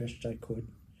up as best I could.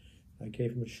 I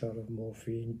gave him a shot of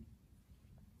morphine,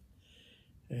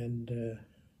 and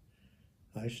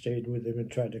I stayed with him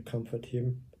and tried to comfort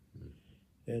him.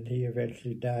 And he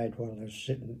eventually died while I was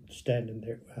standing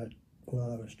there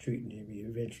while I was treating him. He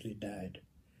eventually died.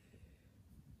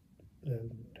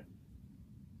 And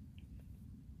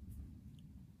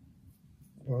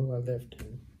well, I left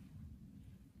him.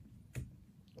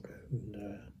 And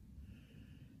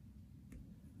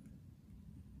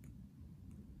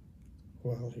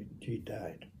well, he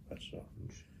died. That's all.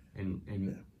 And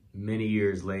many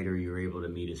years later, you were able to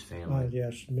meet his family.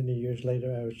 Yes, many years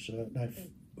later, I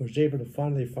was able to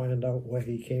finally find out where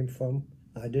he came from.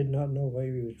 I did not know where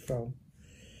he was from,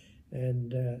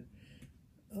 and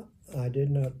I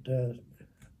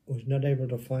was not able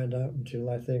to find out until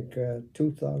I think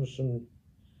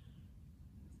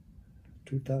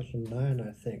 2009,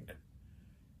 I think,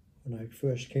 when I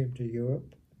first came to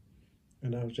Europe,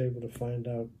 and I was able to find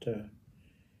out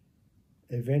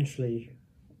eventually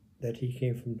that he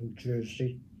came from New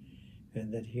Jersey,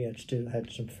 and that he still had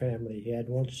some family. He had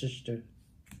one sister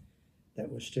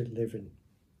that was still living,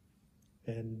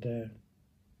 and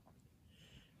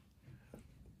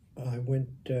I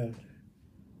went to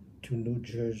New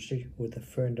Jersey with a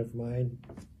friend of mine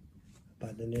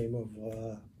by the name of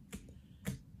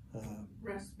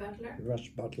Russ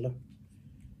Butler.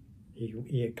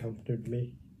 He accompanied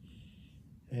me,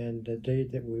 and the day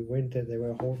that we went there, they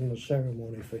were holding a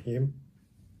ceremony for him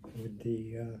with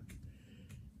the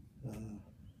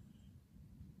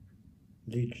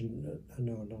Legion,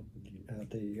 the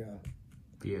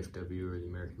VFW, or the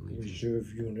American Legion.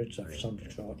 Reserve units of some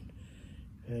sort.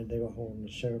 And they were holding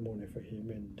a ceremony for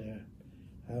him, and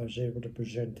I was able to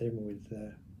present him with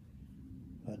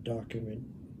a document,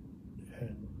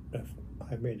 and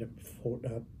I made a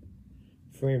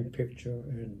framed picture,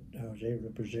 and I was able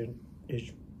to present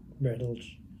his medals.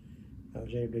 I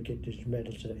was able to get his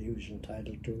medals that he was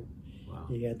entitled to. Wow.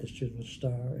 He had the Silver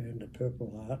Star and the Purple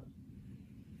Heart,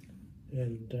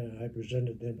 and I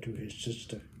presented them to his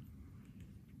sister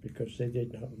because they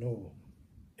did not know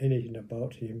anything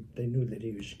about him. They knew that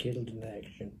he was killed in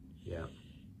action. Yeah.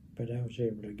 But I was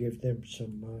able to give them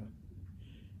some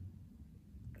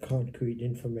concrete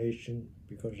information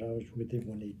because I was with him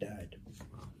when he died.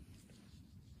 Wow.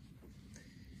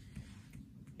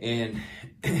 And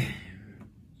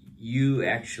you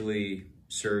actually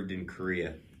served in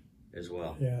Korea as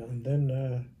well. Yeah, and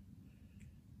then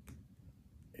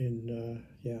in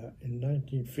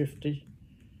 1950,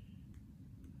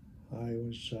 I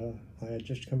had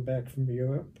just come back from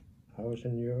Europe. I was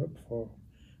in Europe for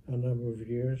a number of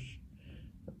years.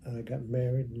 I got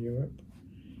married in Europe,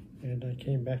 and I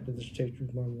came back to the States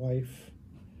with my wife,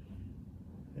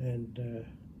 and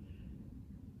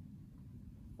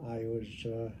I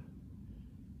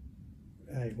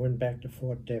went back to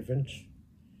Fort Devens,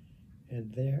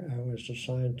 and there I was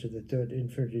assigned to the 3rd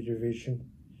Infantry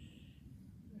Division,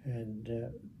 and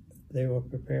they were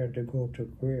prepared to go to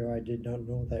Korea. I did not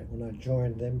know that when I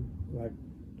joined them,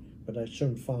 but I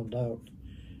soon found out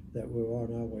that we were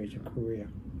on our way to Korea.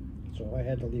 So I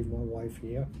had to leave my wife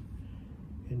here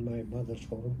in my mother's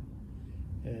home,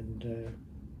 and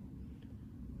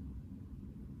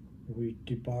we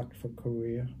debarked for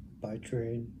Korea by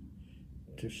train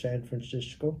to San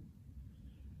Francisco,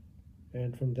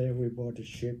 and from there we boarded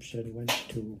ships and went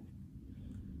to,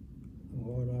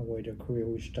 on our way to Korea.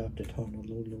 We stopped at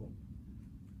Honolulu,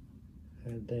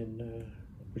 and then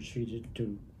proceeded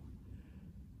to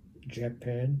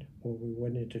Japan, where we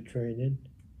went into training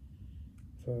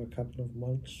for a couple of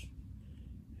months.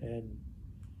 And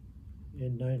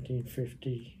in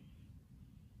 1950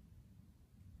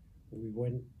 we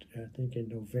went, I think in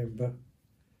November,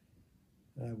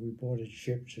 we boarded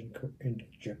ships in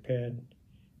Japan,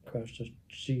 across the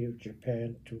Sea of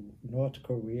Japan to North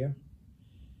Korea,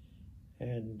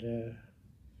 and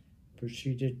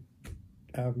proceeded.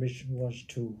 Our mission was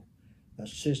to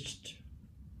assist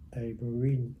a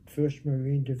First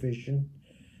Marine Division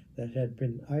that had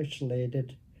been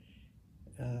isolated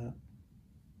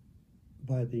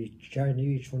by the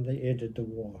Chinese when they entered the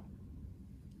war.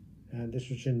 And this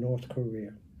was in North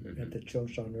Korea, at the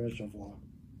Chosun Reservoir.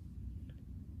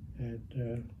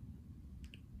 And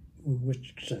we were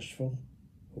successful.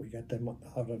 We got them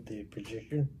out of the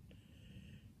position.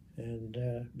 And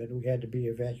but we had to be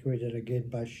evacuated again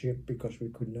by ship because we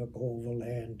could not go over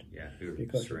land. Yeah, we were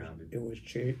because surrounded. It was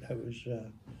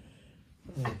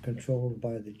controlled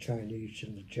by the Chinese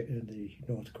and the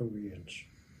North Koreans.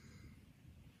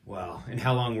 Wow. And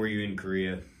how long were you in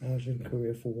Korea? I was in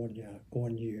Korea for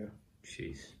 1 year.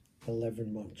 Jeez.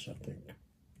 11 months, I think.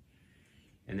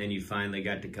 And then you finally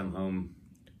got to come home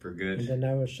for good. And then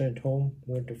I was sent home,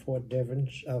 went to Fort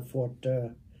Devens,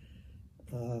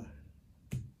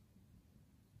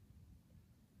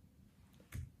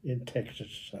 in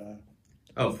Texas.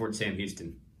 Fort Sam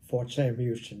Houston. Fort Sam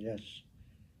Houston, yes.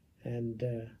 And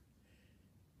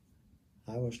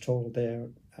I was told there,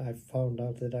 I found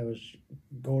out that I was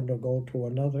going to go to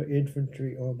another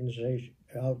infantry organization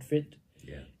outfit,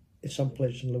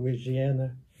 someplace in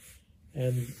Louisiana,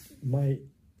 and my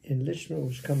enlistment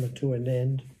was coming to an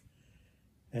end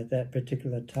at that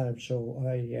particular time. So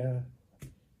I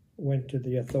went to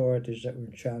the authorities that were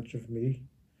in charge of me,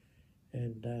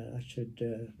 and I said,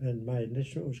 and my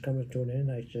enlistment was coming to an end.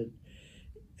 I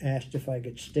asked if I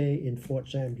could stay in Fort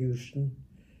Sam Houston,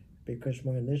 because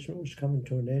my enlistment was coming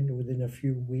to an end within a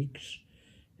few weeks,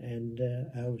 and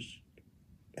I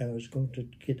was going to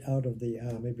get out of the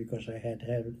Army because I had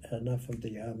enough of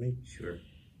the Army. Sure.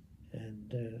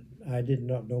 And I did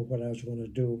not know what I was going to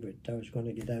do, but I was going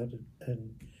to get out,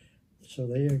 and so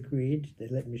they agreed. They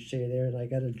let me stay there, and I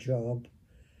got a job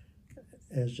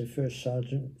as a first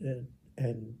sergeant.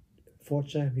 And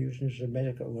Fort Sam Houston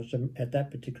at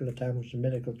that particular time was a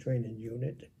medical training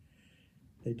unit.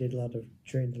 They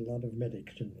trained a lot of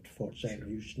medics in Fort Sam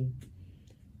Houston,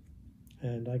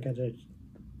 and I got a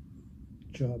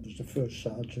job as the first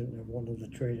sergeant of one of the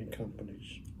training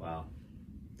companies. Wow.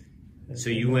 And so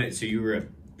you were a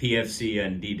PFC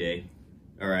on D-Day,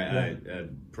 or a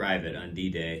private on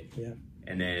D-Day. Yeah.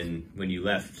 And then when you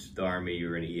left the Army, you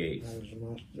were an E8. I was a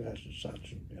master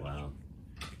sergeant. Yes. Wow.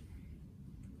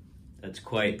 That's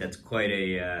quite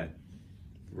a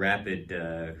rapid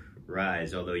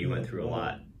rise, although you went through a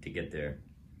lot to get there.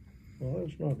 Well,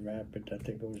 it's not rapid. I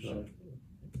think it was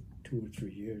 2 or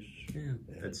 3 years. Yeah.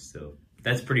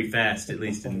 That's pretty fast, at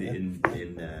least in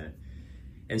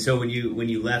and so when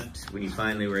you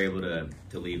finally were able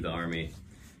to leave the Army,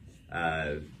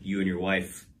 you and your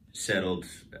wife settled.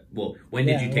 Well, when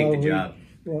did you take the job?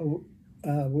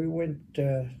 We went.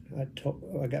 I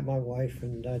got my wife,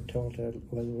 and I told her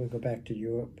whether we'll go back to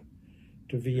Europe,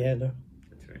 to Vienna.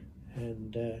 That's right.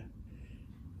 And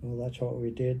that's what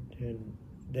we did. And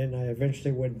then I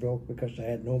eventually went broke because I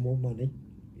had no more money.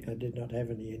 I did not have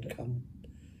any income.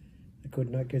 I could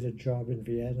not get a job in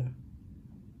Vienna,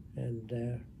 and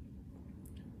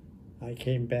I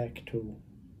came back to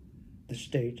the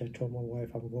States. I told my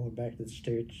wife I'm going back to the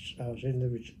States. I was in the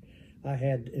I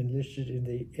had enlisted in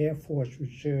the Air Force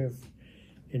Reserve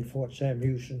in Fort Sam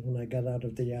Houston when I got out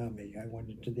of the Army. I went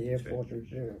into the Air Force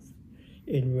Reserve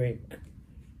in rank.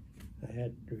 I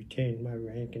had retained my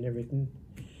rank and everything,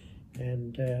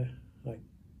 and I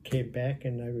came back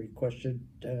and I requested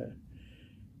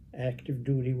active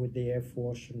duty with the Air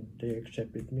Force, and they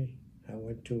accepted me. I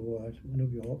went to New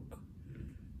York.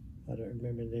 I don't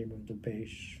remember the name of the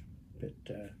base, but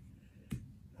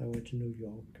I went to New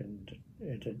York and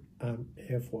at an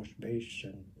Air Force base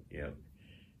and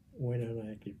went on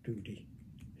active duty.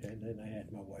 And then I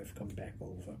had my wife come back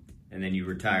over. And then you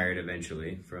retired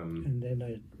eventually from... And then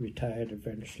I retired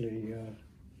eventually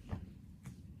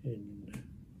in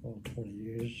 20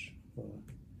 years.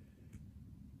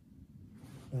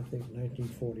 I think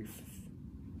 1940.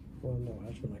 Well, no,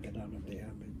 that's when I got out of the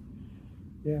Army.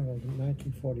 Yeah, well, in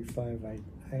 1945,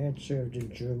 I had served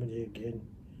in Germany again,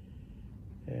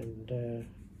 and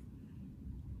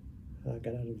I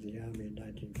got out of the Army in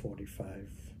 1945.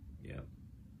 Yeah.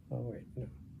 Oh, wait, no.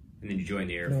 And then you joined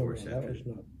the Air Force No, that was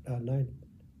not.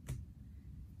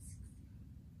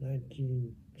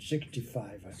 1965, I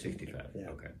think. 65, yeah.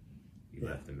 Okay. You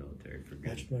left the military for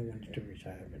good. That's when I went to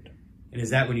retirement. And is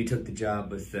that when you took the job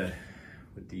with the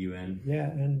UN? Yeah,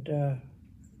 and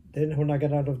then when I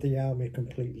got out of the Army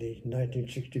completely, in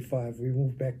 1965, we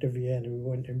moved back to Vienna. We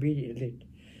went immediately,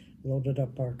 loaded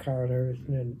up our car and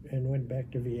everything, and went back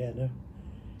to Vienna.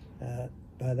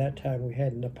 By that time, we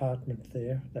had an apartment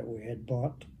there that we had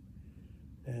bought,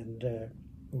 and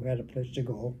we had a place to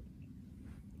go.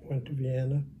 Went to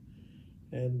Vienna,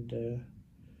 and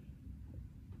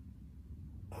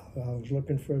I was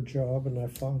looking for a job, and I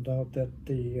found out that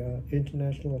the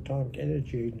International Atomic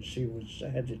Energy Agency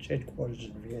had its headquarters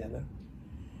in Vienna.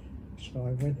 So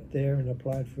I went there and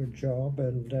applied for a job,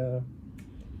 and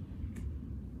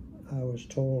I was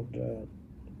told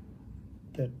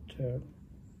that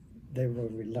they were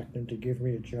reluctant to give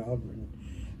me a job,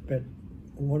 but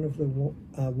one of the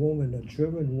a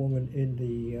German woman in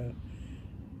the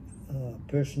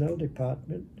personnel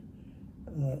department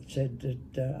said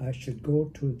that I should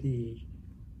go to the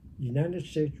United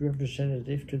States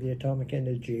representative to the Atomic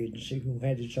Energy Agency, who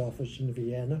had its office in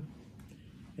Vienna,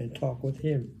 and talk with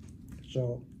him.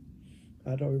 So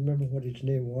I don't remember what his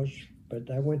name was,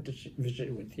 but I went to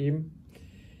visit with him,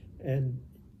 and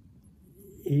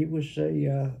he was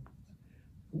a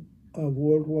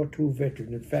World War II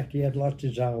veteran. In fact, he had lost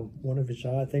his arm. One of his,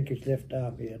 I think his left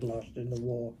arm he had lost in the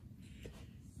war.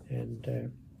 And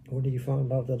when he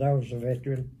found out that I was a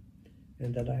veteran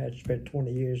and that I had spent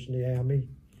 20 years in the Army,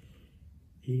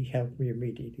 he helped me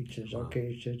immediately. He says,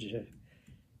 okay, he says,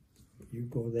 you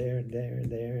go there and there and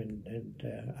there, and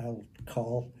I'll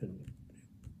call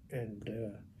and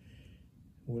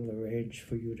we'll arrange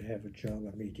for you to have a job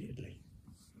immediately.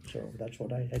 So that's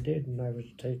what I did, and I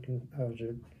was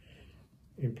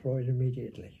employed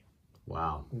immediately.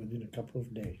 Wow. Within a couple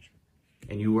of days.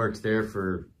 And you worked there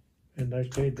for... And I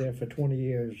stayed there for 20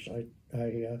 years.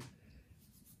 I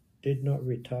did not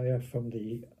retire from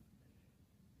the,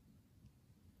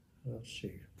 let's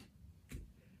see.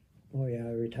 Oh yeah,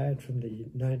 I retired from the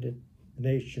United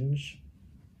Nations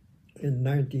in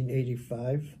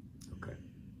 1985. Okay.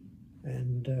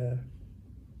 And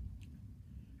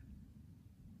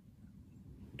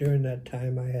during that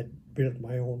time I had built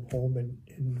my own home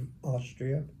in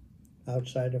Austria,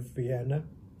 outside of Vienna,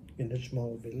 in a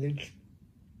small village.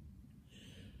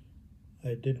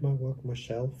 I did my work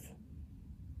myself,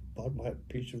 bought my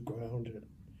piece of ground and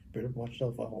built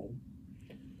myself a home.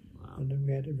 Wow. And then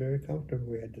we had it very comfortable.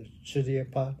 We had the city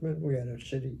apartment, we had a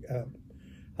city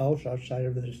house outside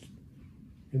of this,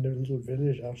 in the little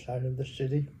village outside of the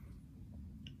city.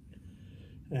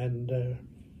 And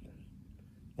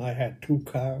I had 2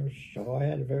 cars, so I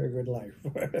had a very good life.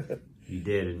 You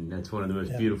did, and that's one of the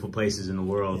most beautiful places in the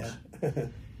world. Yeah.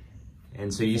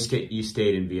 And so you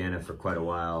stayed in Vienna for quite a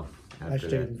while after I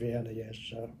stayed that. in Vienna, yes.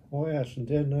 Oh yes, and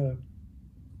then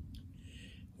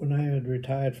when I had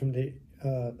retired from the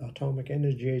Atomic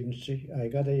Energy Agency, I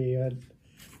got a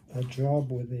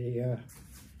job with a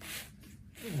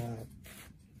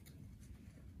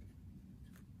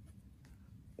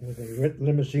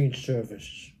limousine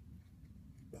service.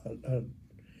 A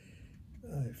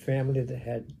family that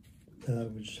had a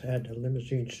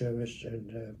limousine service,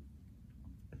 and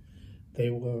they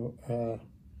were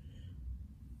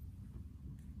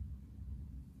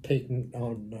taking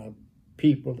on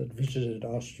people that visited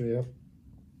Austria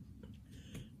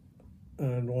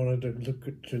and wanted to look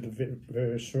to the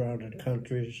various surrounding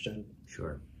countries. And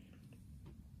Sure.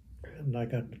 And I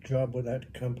got a job with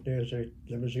that company as a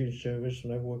limousine service,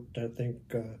 and I worked, I think,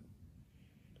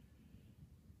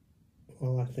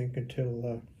 Well, I think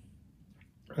until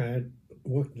I had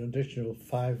worked an additional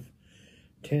 5,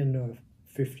 10, or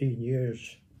 15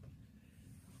 years.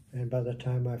 And by the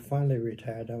time I finally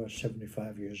retired, I was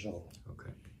 75 years old. Okay.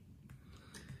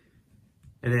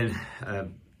 And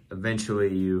then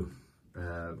eventually you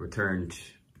returned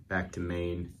back to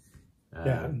Maine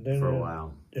for a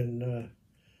while. In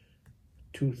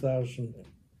 2000,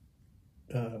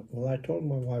 well, I told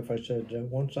my wife, I said,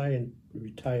 once I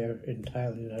retire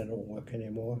entirely and I don't work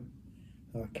anymore,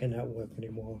 or cannot work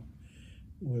anymore,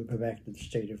 we'll go back to the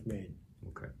state of Maine.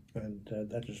 Okay. And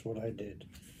that is what I did.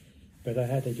 But I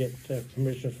had to get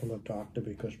permission from a doctor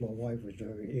because my wife was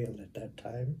very ill at that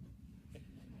time.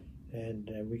 And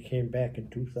we came back in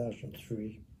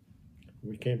 2003.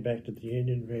 We came back to the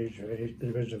Indian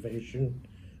reservation.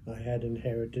 I had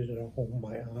inherited a home,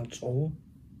 my aunt's home,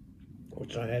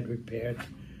 which I had repaired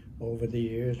over the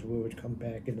years. We would come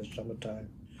back in the summertime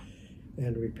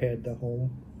and repaired the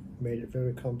home, made it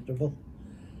very comfortable.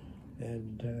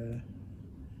 And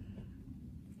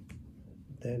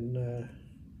then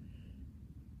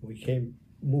we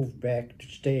moved back to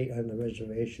stay on the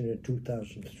reservation in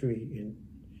 2003,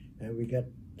 and we got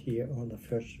here on the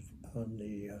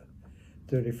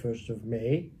 31st of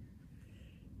May,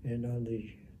 and on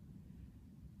the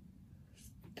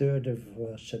 3rd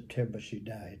of September she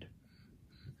died.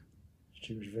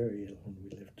 She was very ill when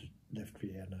we left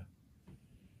Vienna.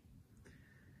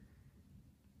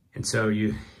 And so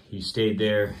you stayed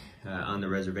there on the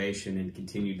reservation and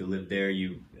continued to live there.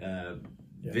 You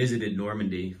visited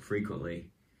Normandy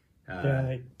frequently.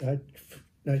 Yeah,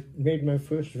 I made my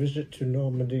first visit to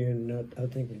Normandy I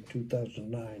think in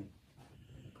 2009.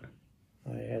 Okay.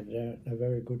 I had a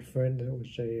very good friend that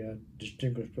was a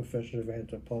distinguished professor of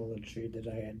anthropology that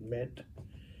I had met.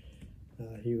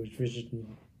 He was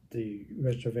visiting the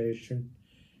reservation,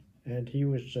 and he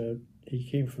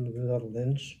came from the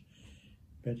Netherlands,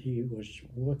 but he was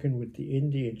working with the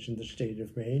Indians in the state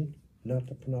of Maine, not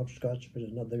the Penobscots, but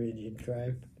another Indian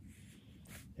tribe.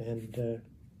 And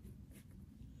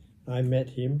I met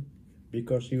him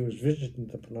because he was visiting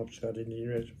the Penobscot Indian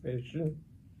Reservation.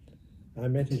 I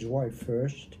met his wife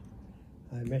first.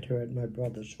 I met her at my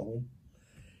brother's home,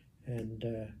 and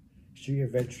she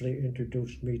eventually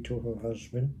introduced me to her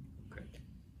husband. Okay.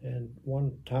 And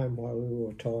one time while we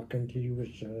were talking,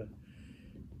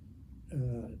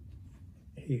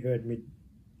 he heard me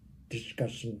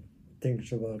discussing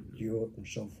things about Europe and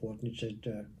so forth, and he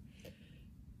said,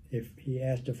 he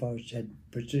asked if I had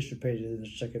participated in the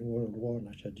Second World War, and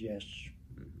I said yes.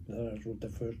 That I was with the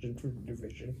 1st Infantry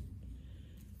Division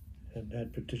and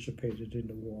had participated in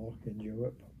the war in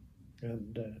Europe.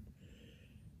 And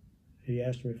he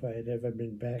asked me if I had ever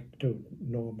been back to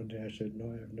Normandy. I said, no,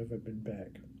 I have never been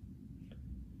back.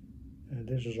 And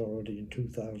this was already in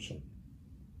 2000.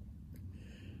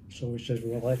 So he says,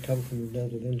 well, I come from the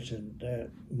Netherlands, and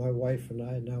my wife and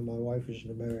I, now my wife is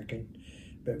an American,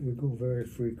 but we go very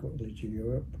frequently to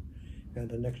Europe, and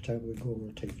the next time we go,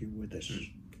 we'll take you with us.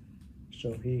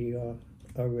 So he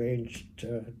arranged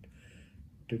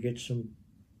to get some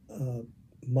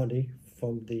money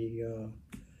from the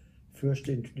 1st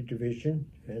Infantry Division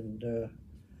and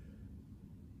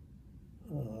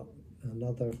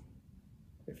another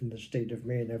from the state of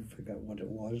Maine. I forgot what it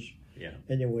was. Yeah.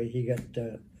 Anyway, he got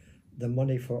the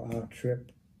money for our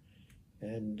trip,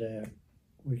 and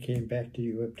we came back to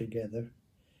Europe together.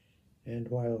 And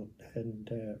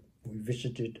we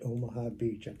visited Omaha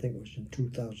Beach. I think it was in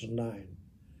 2009.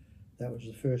 That was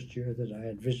the first year that I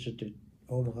had visited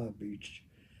Omaha Beach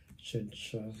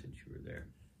since you were there,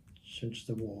 since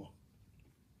the war.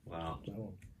 Wow.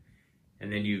 So,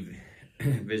 and then you've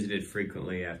visited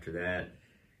frequently after that.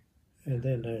 And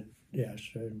then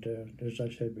yes, and as I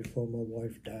said before, my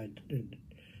wife died, and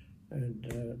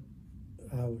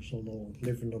I was alone,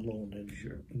 living alone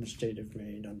in the state of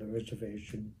Maine on the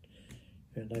reservation.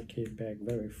 And I came back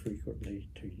very frequently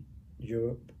to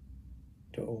Europe,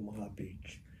 to Omaha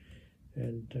Beach.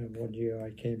 And one year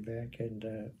I came back, and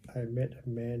I met a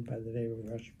man by the name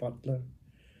of Russ Butler,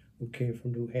 who came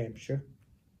from New Hampshire.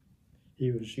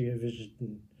 He was here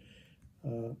visiting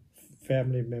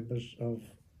family members of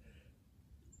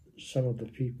some of the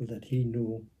people that he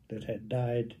knew that had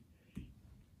died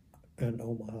on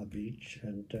Omaha Beach,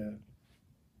 and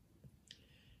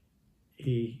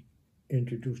he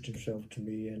introduced himself to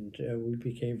me, and we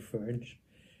became friends.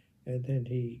 And then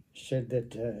he said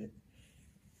that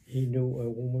he knew a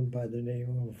woman by the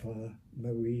name of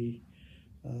Marie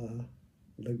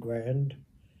Legrand.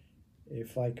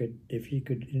 If he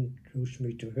could introduce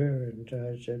me to her, and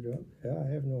I said, well, yeah,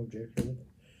 I have no objection.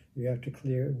 You have to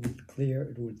clear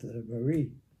it with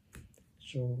Marie.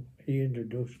 So he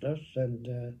introduced us, and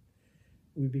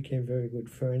we became very good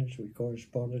friends. We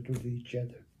corresponded with each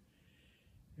other.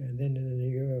 And then in the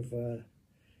year of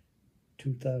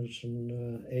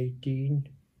 2018,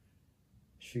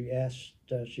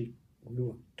 we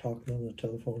were talking on the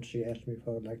telephone. She asked me if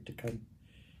I would like to come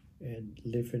and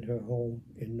live in her home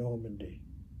in Normandy.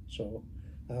 So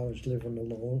I was living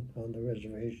alone on the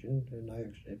reservation, and I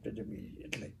accepted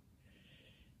immediately.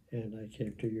 And I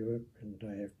came to Europe, and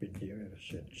I have been here ever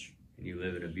since. And you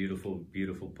live in a beautiful,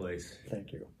 beautiful place.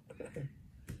 Thank you.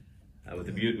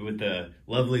 With the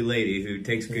lovely lady who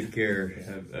takes good care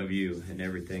of you and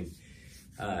everything.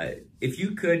 If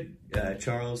you could,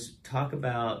 Charles, talk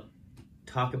about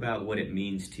what it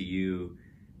means to you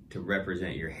to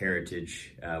represent your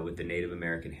heritage with the Native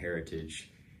American heritage,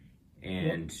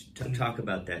 and talk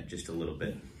about that just a little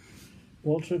bit.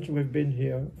 Well, since we've been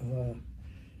here,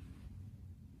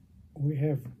 we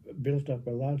have built up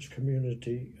a large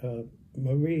community.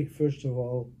 Marie, first of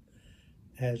all,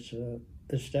 has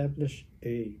established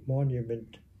a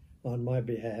monument on my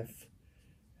behalf,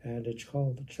 and it's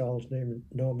called the Charles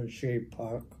Norman Shay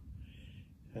Park.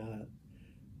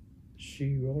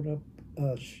 She wrote up,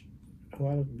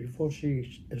 before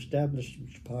she established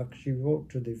this park, she wrote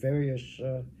to the various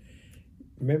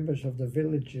members of the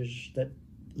villages that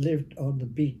lived on the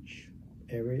beach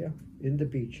area, in the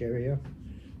beach area,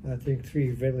 I think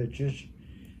 3 villages.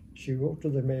 She wrote to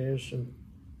the mayors and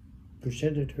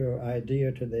presented her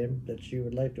idea to them that she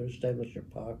would like to establish a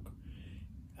park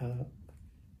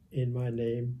in my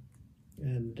name.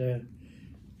 And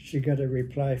she got a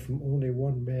reply from only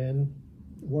one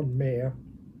mayor,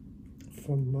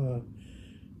 from,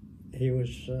 he was,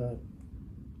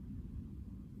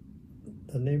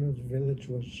 the name of the village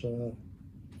was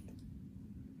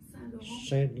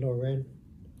Saint Laurent.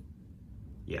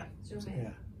 Yeah.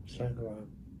 Yeah, Saint Laurent.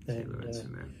 And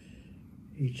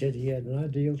he said he had an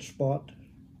ideal spot.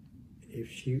 If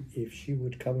she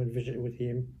would come and visit with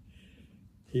him,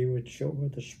 he would show her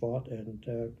the spot, and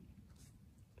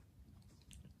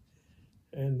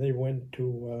they went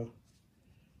to.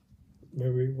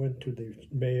 Marie went to the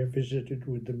mayor, visited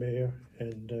with the mayor,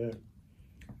 and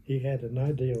he had an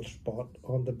ideal spot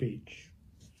on the beach,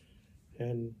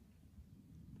 and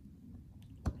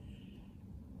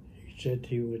he said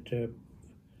he would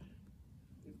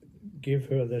give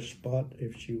her the spot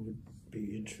if she would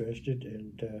be interested,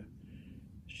 and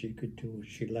she could do what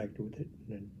she liked with it.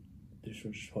 And this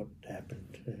was what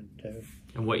happened.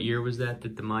 And what year was that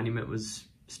the monument was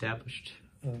established?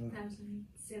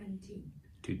 2017.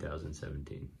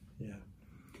 2017. Yeah.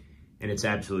 And it's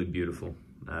absolutely beautiful.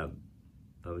 I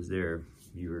was there.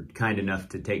 You were kind enough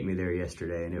to take me there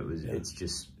yesterday, and it's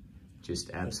just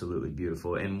absolutely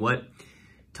beautiful. And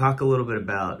talk a little bit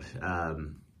about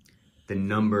the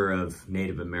number of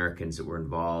Native Americans that were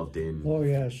involved in. Oh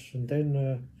yes, and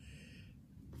then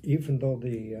even though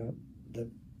the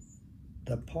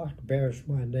park bears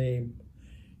my name,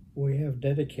 we have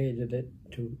dedicated it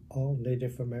to all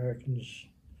Native Americans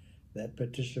that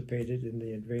participated in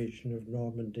the invasion of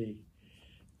Normandy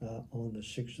on the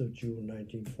 6th of June,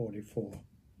 1944.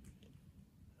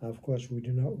 Of course, we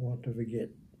do not want to forget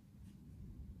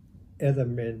other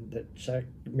men that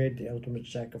made the ultimate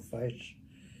sacrifice,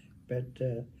 but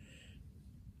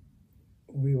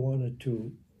we wanted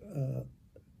to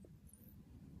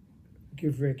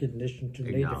give recognition to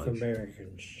Native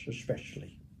Americans,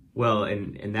 especially. Well,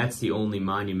 and that's the only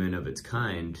monument of its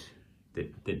kind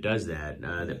that does that,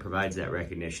 that provides that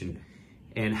recognition.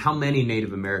 And how many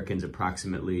Native Americans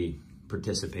approximately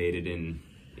participated in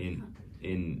the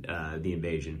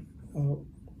invasion?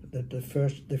 The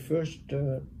first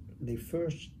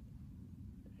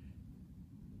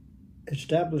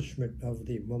establishment of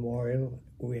the memorial,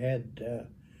 we had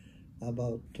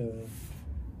about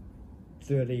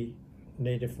 30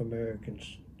 Native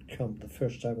Americans come the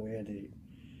first time we had it.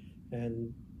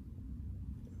 And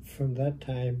from that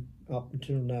time up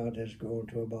until now, it has grown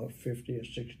to about 50 or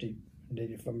 60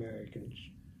 Native Americans.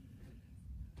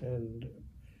 And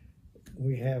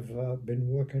we have been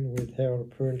working with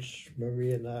Harold Prince,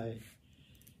 Marie and I,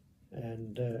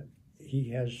 and he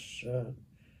has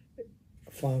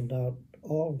found out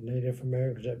all Native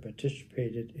Americans that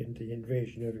participated in the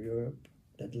invasion of Europe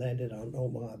that landed on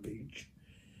Omaha Beach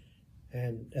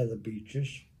and other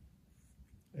beaches.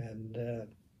 And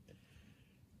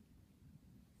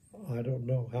I don't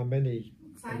know how many.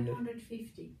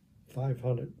 550.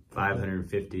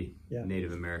 550 yeah.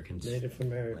 Native Americans. Native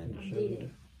Americans.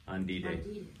 On D-Day.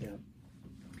 Yeah.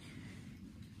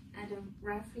 And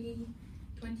roughly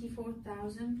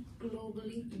 24,000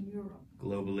 globally in Europe.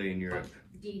 Globally in Europe.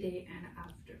 D-Day and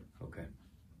after. Okay.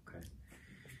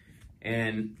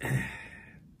 And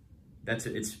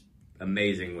it's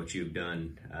amazing what you've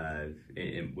done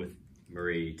with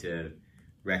Marie to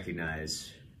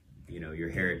recognize, your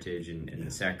heritage and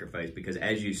the sacrifice. Because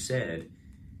as you said,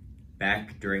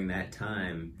 back during that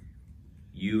time,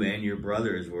 you and your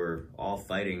brothers were all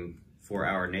fighting for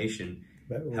our nation.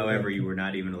 However, you were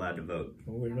not even allowed to vote.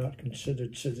 We're not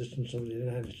considered citizens of the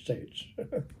United States.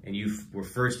 And you were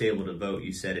first able to vote,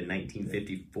 you said, in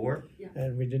 1954? Yeah.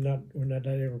 And we're not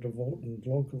able to vote in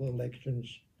local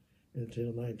elections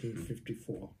until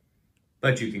 1954.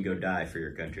 But you can go die for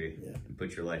your country, Yeah. and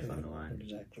put your life on the line.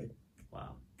 Exactly.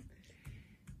 Wow.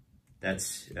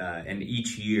 That's and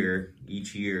each year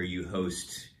you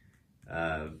host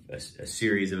a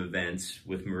series of events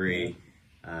with Marie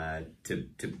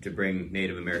to bring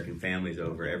Native American families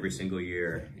over every single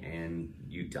year, and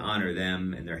to honor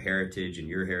them and their heritage and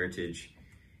your heritage,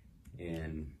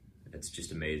 and it's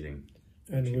just amazing.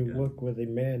 And we work with a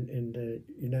man in the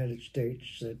United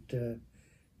States that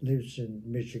lives in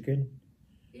Michigan.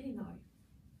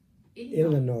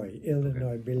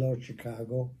 Illinois, below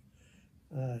Chicago.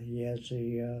 He has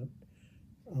a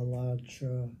large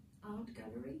art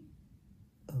gallery.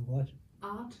 What?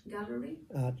 Art gallery.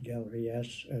 Art gallery,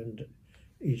 yes. And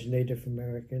he's Native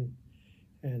American,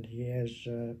 and he has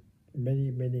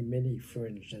many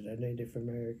friends that are Native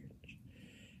Americans,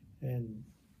 and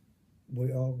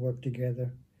we all work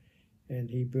together. And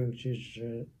he brings his.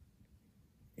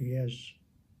 He has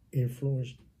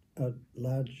influenced a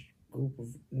large group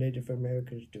of Native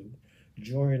Americans to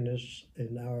join us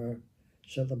in our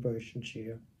celebrations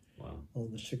here. Wow. On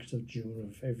the 6th of June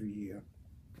of every year.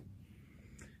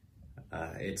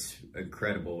 It's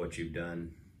incredible what you've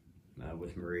done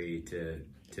with Marie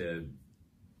to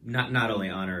not only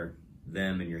honor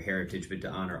them and your heritage, but to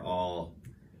honor all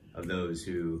of those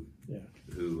who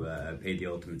paid the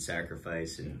ultimate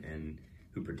sacrifice and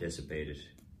who participated.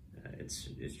 It's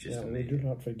just amazing. We do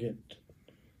not forget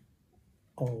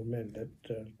all men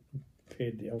that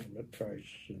paid the ultimate price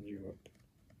in Europe.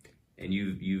 And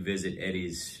you visit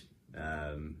Eddie's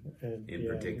in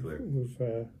particular.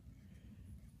 We've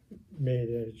made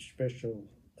a special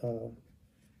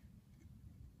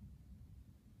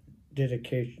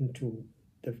dedication to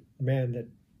the man that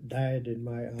died in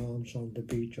my arms on the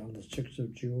beach on the 6th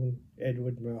of June,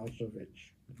 Edward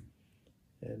Milosevic.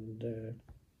 And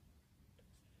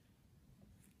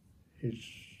his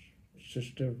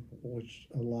sister was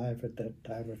alive at that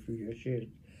time a few years. She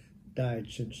had died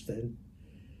since then.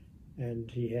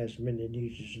 And he has many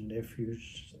nieces and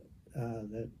nephews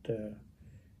that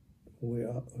we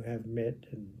have met,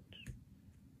 and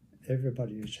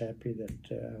everybody is happy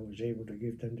that I was able to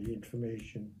give them the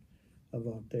information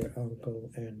about their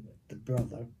uncle and the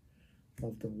brother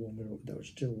of the woman that was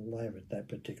still alive at that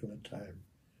particular time,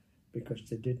 because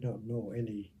they did not know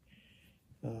any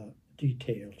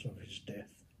details of his death.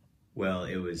 Well,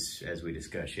 it was, as we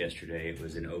discussed yesterday, it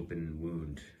was an open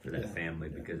wound for that family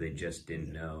because they just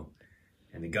didn't know.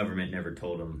 And the government never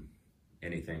told them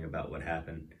anything about what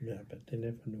happened. Yeah, but they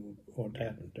never knew what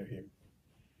happened to him.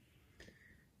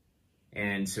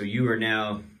 And so you are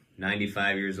now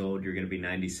 95 years old. You're going to be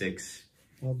 96.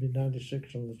 I'll be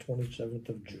 96 on the 27th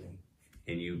of June.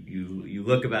 And you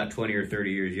look about 20 or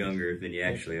 30 years younger than you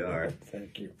actually are.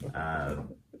 Thank you.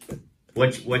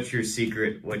 What's your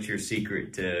secret? What's your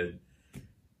secret to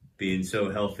being so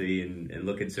healthy and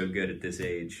looking so good at this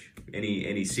age?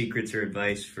 Any secrets or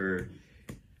advice for?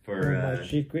 My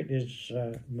secret is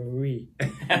Marie.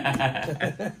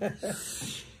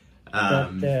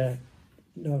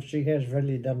 No, she has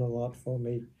really done a lot for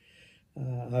me.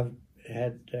 I've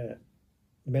had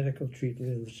medical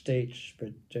treatment in the States,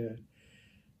 but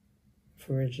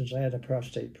for instance, I had a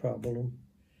prostate problem,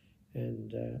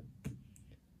 and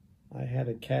I had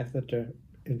a catheter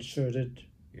inserted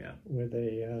with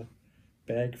a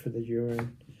bag for the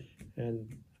urine,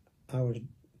 and I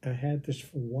had this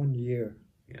for 1 year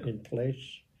in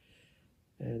place,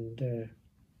 and there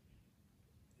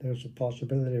was a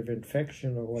possibility of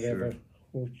infection or whatever,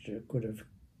 which could have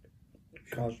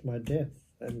caused my death.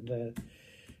 And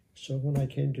so when I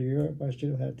came to Europe, I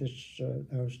still had this,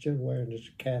 I was still wearing this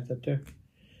catheter,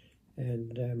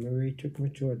 and Marie took me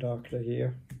to a doctor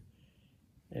here,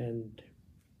 and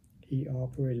he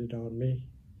operated on me,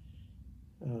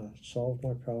 solved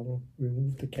my problem,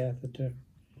 removed the catheter,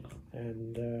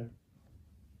 and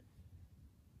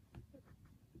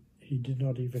he did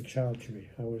not even charge me.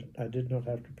 I did not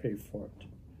have to pay for it.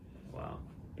 Wow.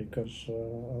 Because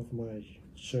of my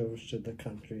service to the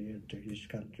country and to his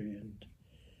country, and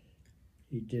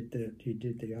he did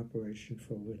the operation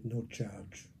with no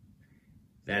charge.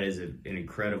 That is an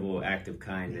incredible act of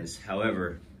kindness.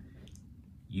 However,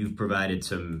 you've provided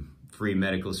some free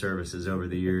medical services over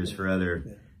the years for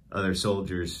other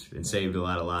soldiers and saved a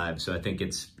lot of lives. So I think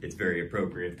it's very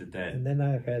appropriate that. And then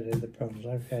I've had other problems.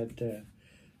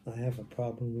 I have a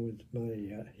problem with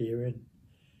my hearing,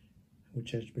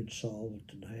 which has been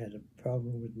solved, and I had a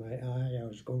problem with my eye. I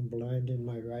was going blind in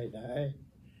my right eye.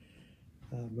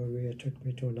 Maria took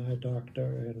me to an eye doctor,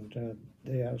 and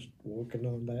they are working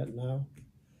on that now.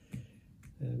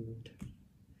 And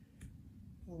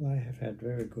well, I have had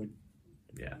very good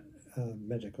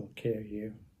medical care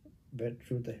here, but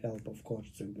through the help, of course,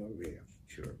 through Maria.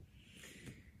 Sure.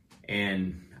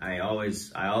 And I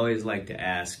always like to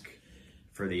ask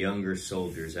for the younger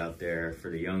soldiers out there, for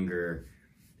the younger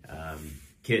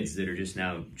kids that are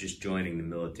just joining the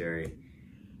military,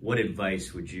 what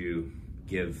advice would you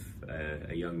give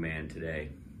a young man today?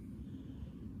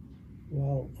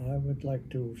 Well, I would like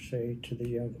to say to the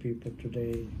young people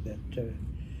today that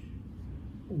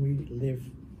we live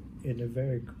in a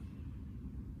very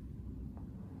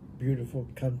beautiful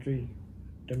country,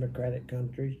 democratic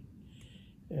country,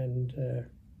 and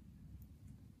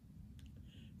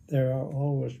there are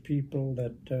always people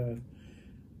that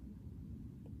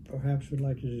perhaps would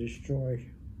like to destroy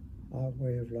our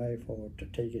way of life or to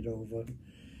take it over.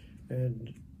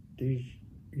 And these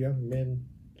young men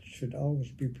should always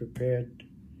be prepared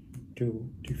to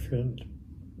defend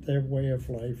their way of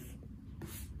life.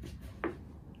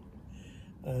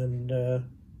 And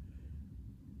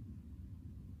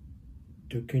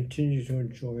to continue to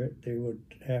enjoy it, they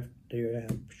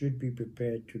should be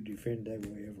prepared to defend their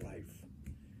way of life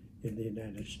in the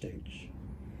United States.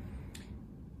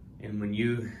 And when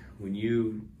you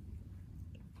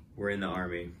were in the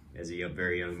Army as a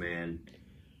very young man,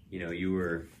 you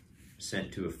were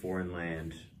sent to a foreign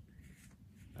land,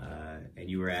 and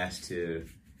you were asked to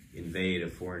invade a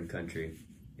foreign country,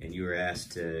 and you were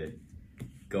asked to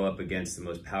go up against the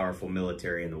most powerful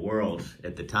military in the world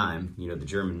at the time. The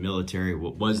German military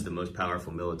was the most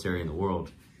powerful military in the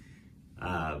world.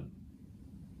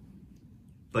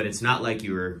 But it's not like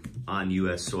you were on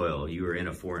U.S. soil. You were in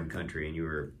a foreign country, and you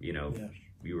were, Yes.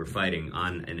 You were fighting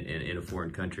in a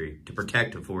foreign country to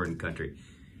protect a foreign country.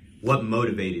 What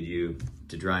motivated you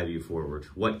to drive you forward?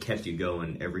 What kept you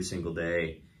going every single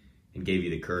day and gave you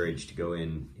the courage to go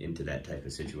into that type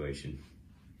of situation?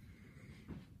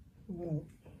 Well,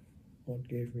 what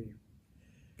gave me?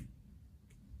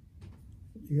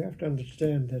 You have to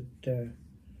understand that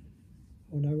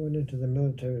when I went into the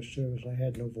military service, I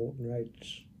had no voting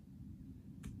rights.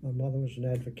 My mother was an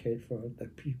advocate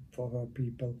for her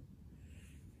people,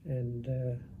 and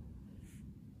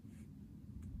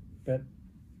but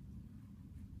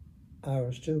I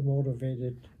was still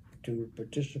motivated to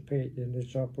participate in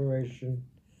this operation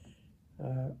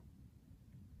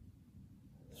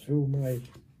through my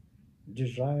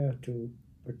desire to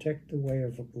protect the way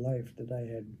of life that I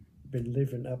had been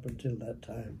living up until that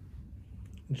time,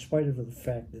 in spite of the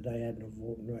fact that I had no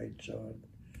voting rights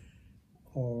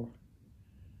or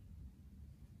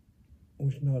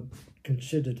was not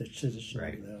considered a citizen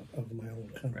Right. of my own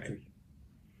country.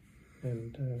 Right.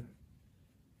 And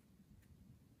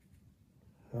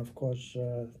of course,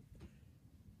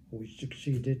 we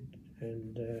succeeded,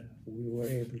 and we were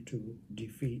able to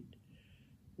defeat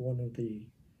one of the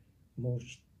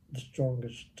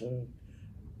strongest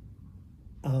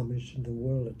armies in the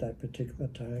world at that particular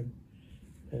time,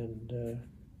 and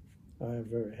I am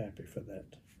very happy for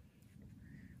that.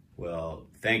 Well,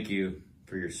 thank you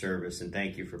for your service, and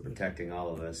thank you for protecting all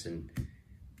of us, and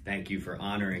thank you for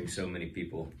honoring so many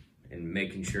people and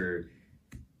making sure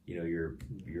you're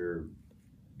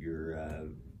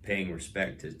paying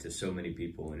respect to so many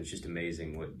people, and it's just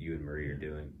amazing what you and Marie are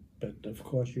doing. But of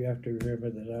course, you have to remember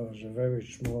that I was a very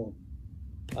small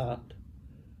part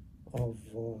of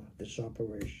this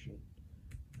operation.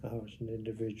 I was an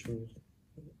individual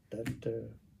that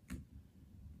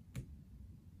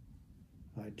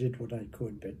I did what I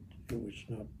could, but it was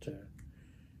not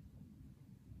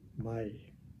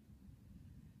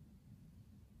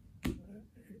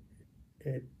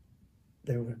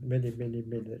there were many, many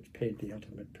men that paid the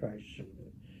ultimate price, and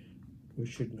we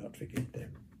should not forget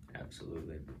them.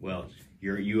 Absolutely. Well,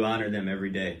 you honor them every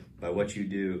day by what you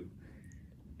do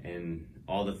and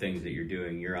all the things that you're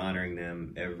doing. You're honoring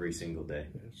them every single day.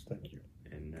 Yes, thank you.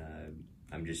 And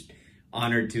I'm just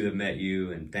honored to have met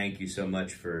you, and thank you so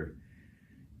much for,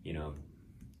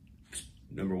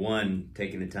 number one,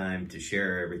 taking the time to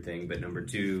share everything, but number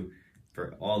two,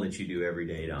 for all that you do every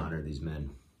day to honor these men.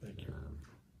 Thank you.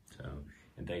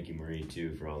 And thank you, Marie,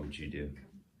 too, for all that you do.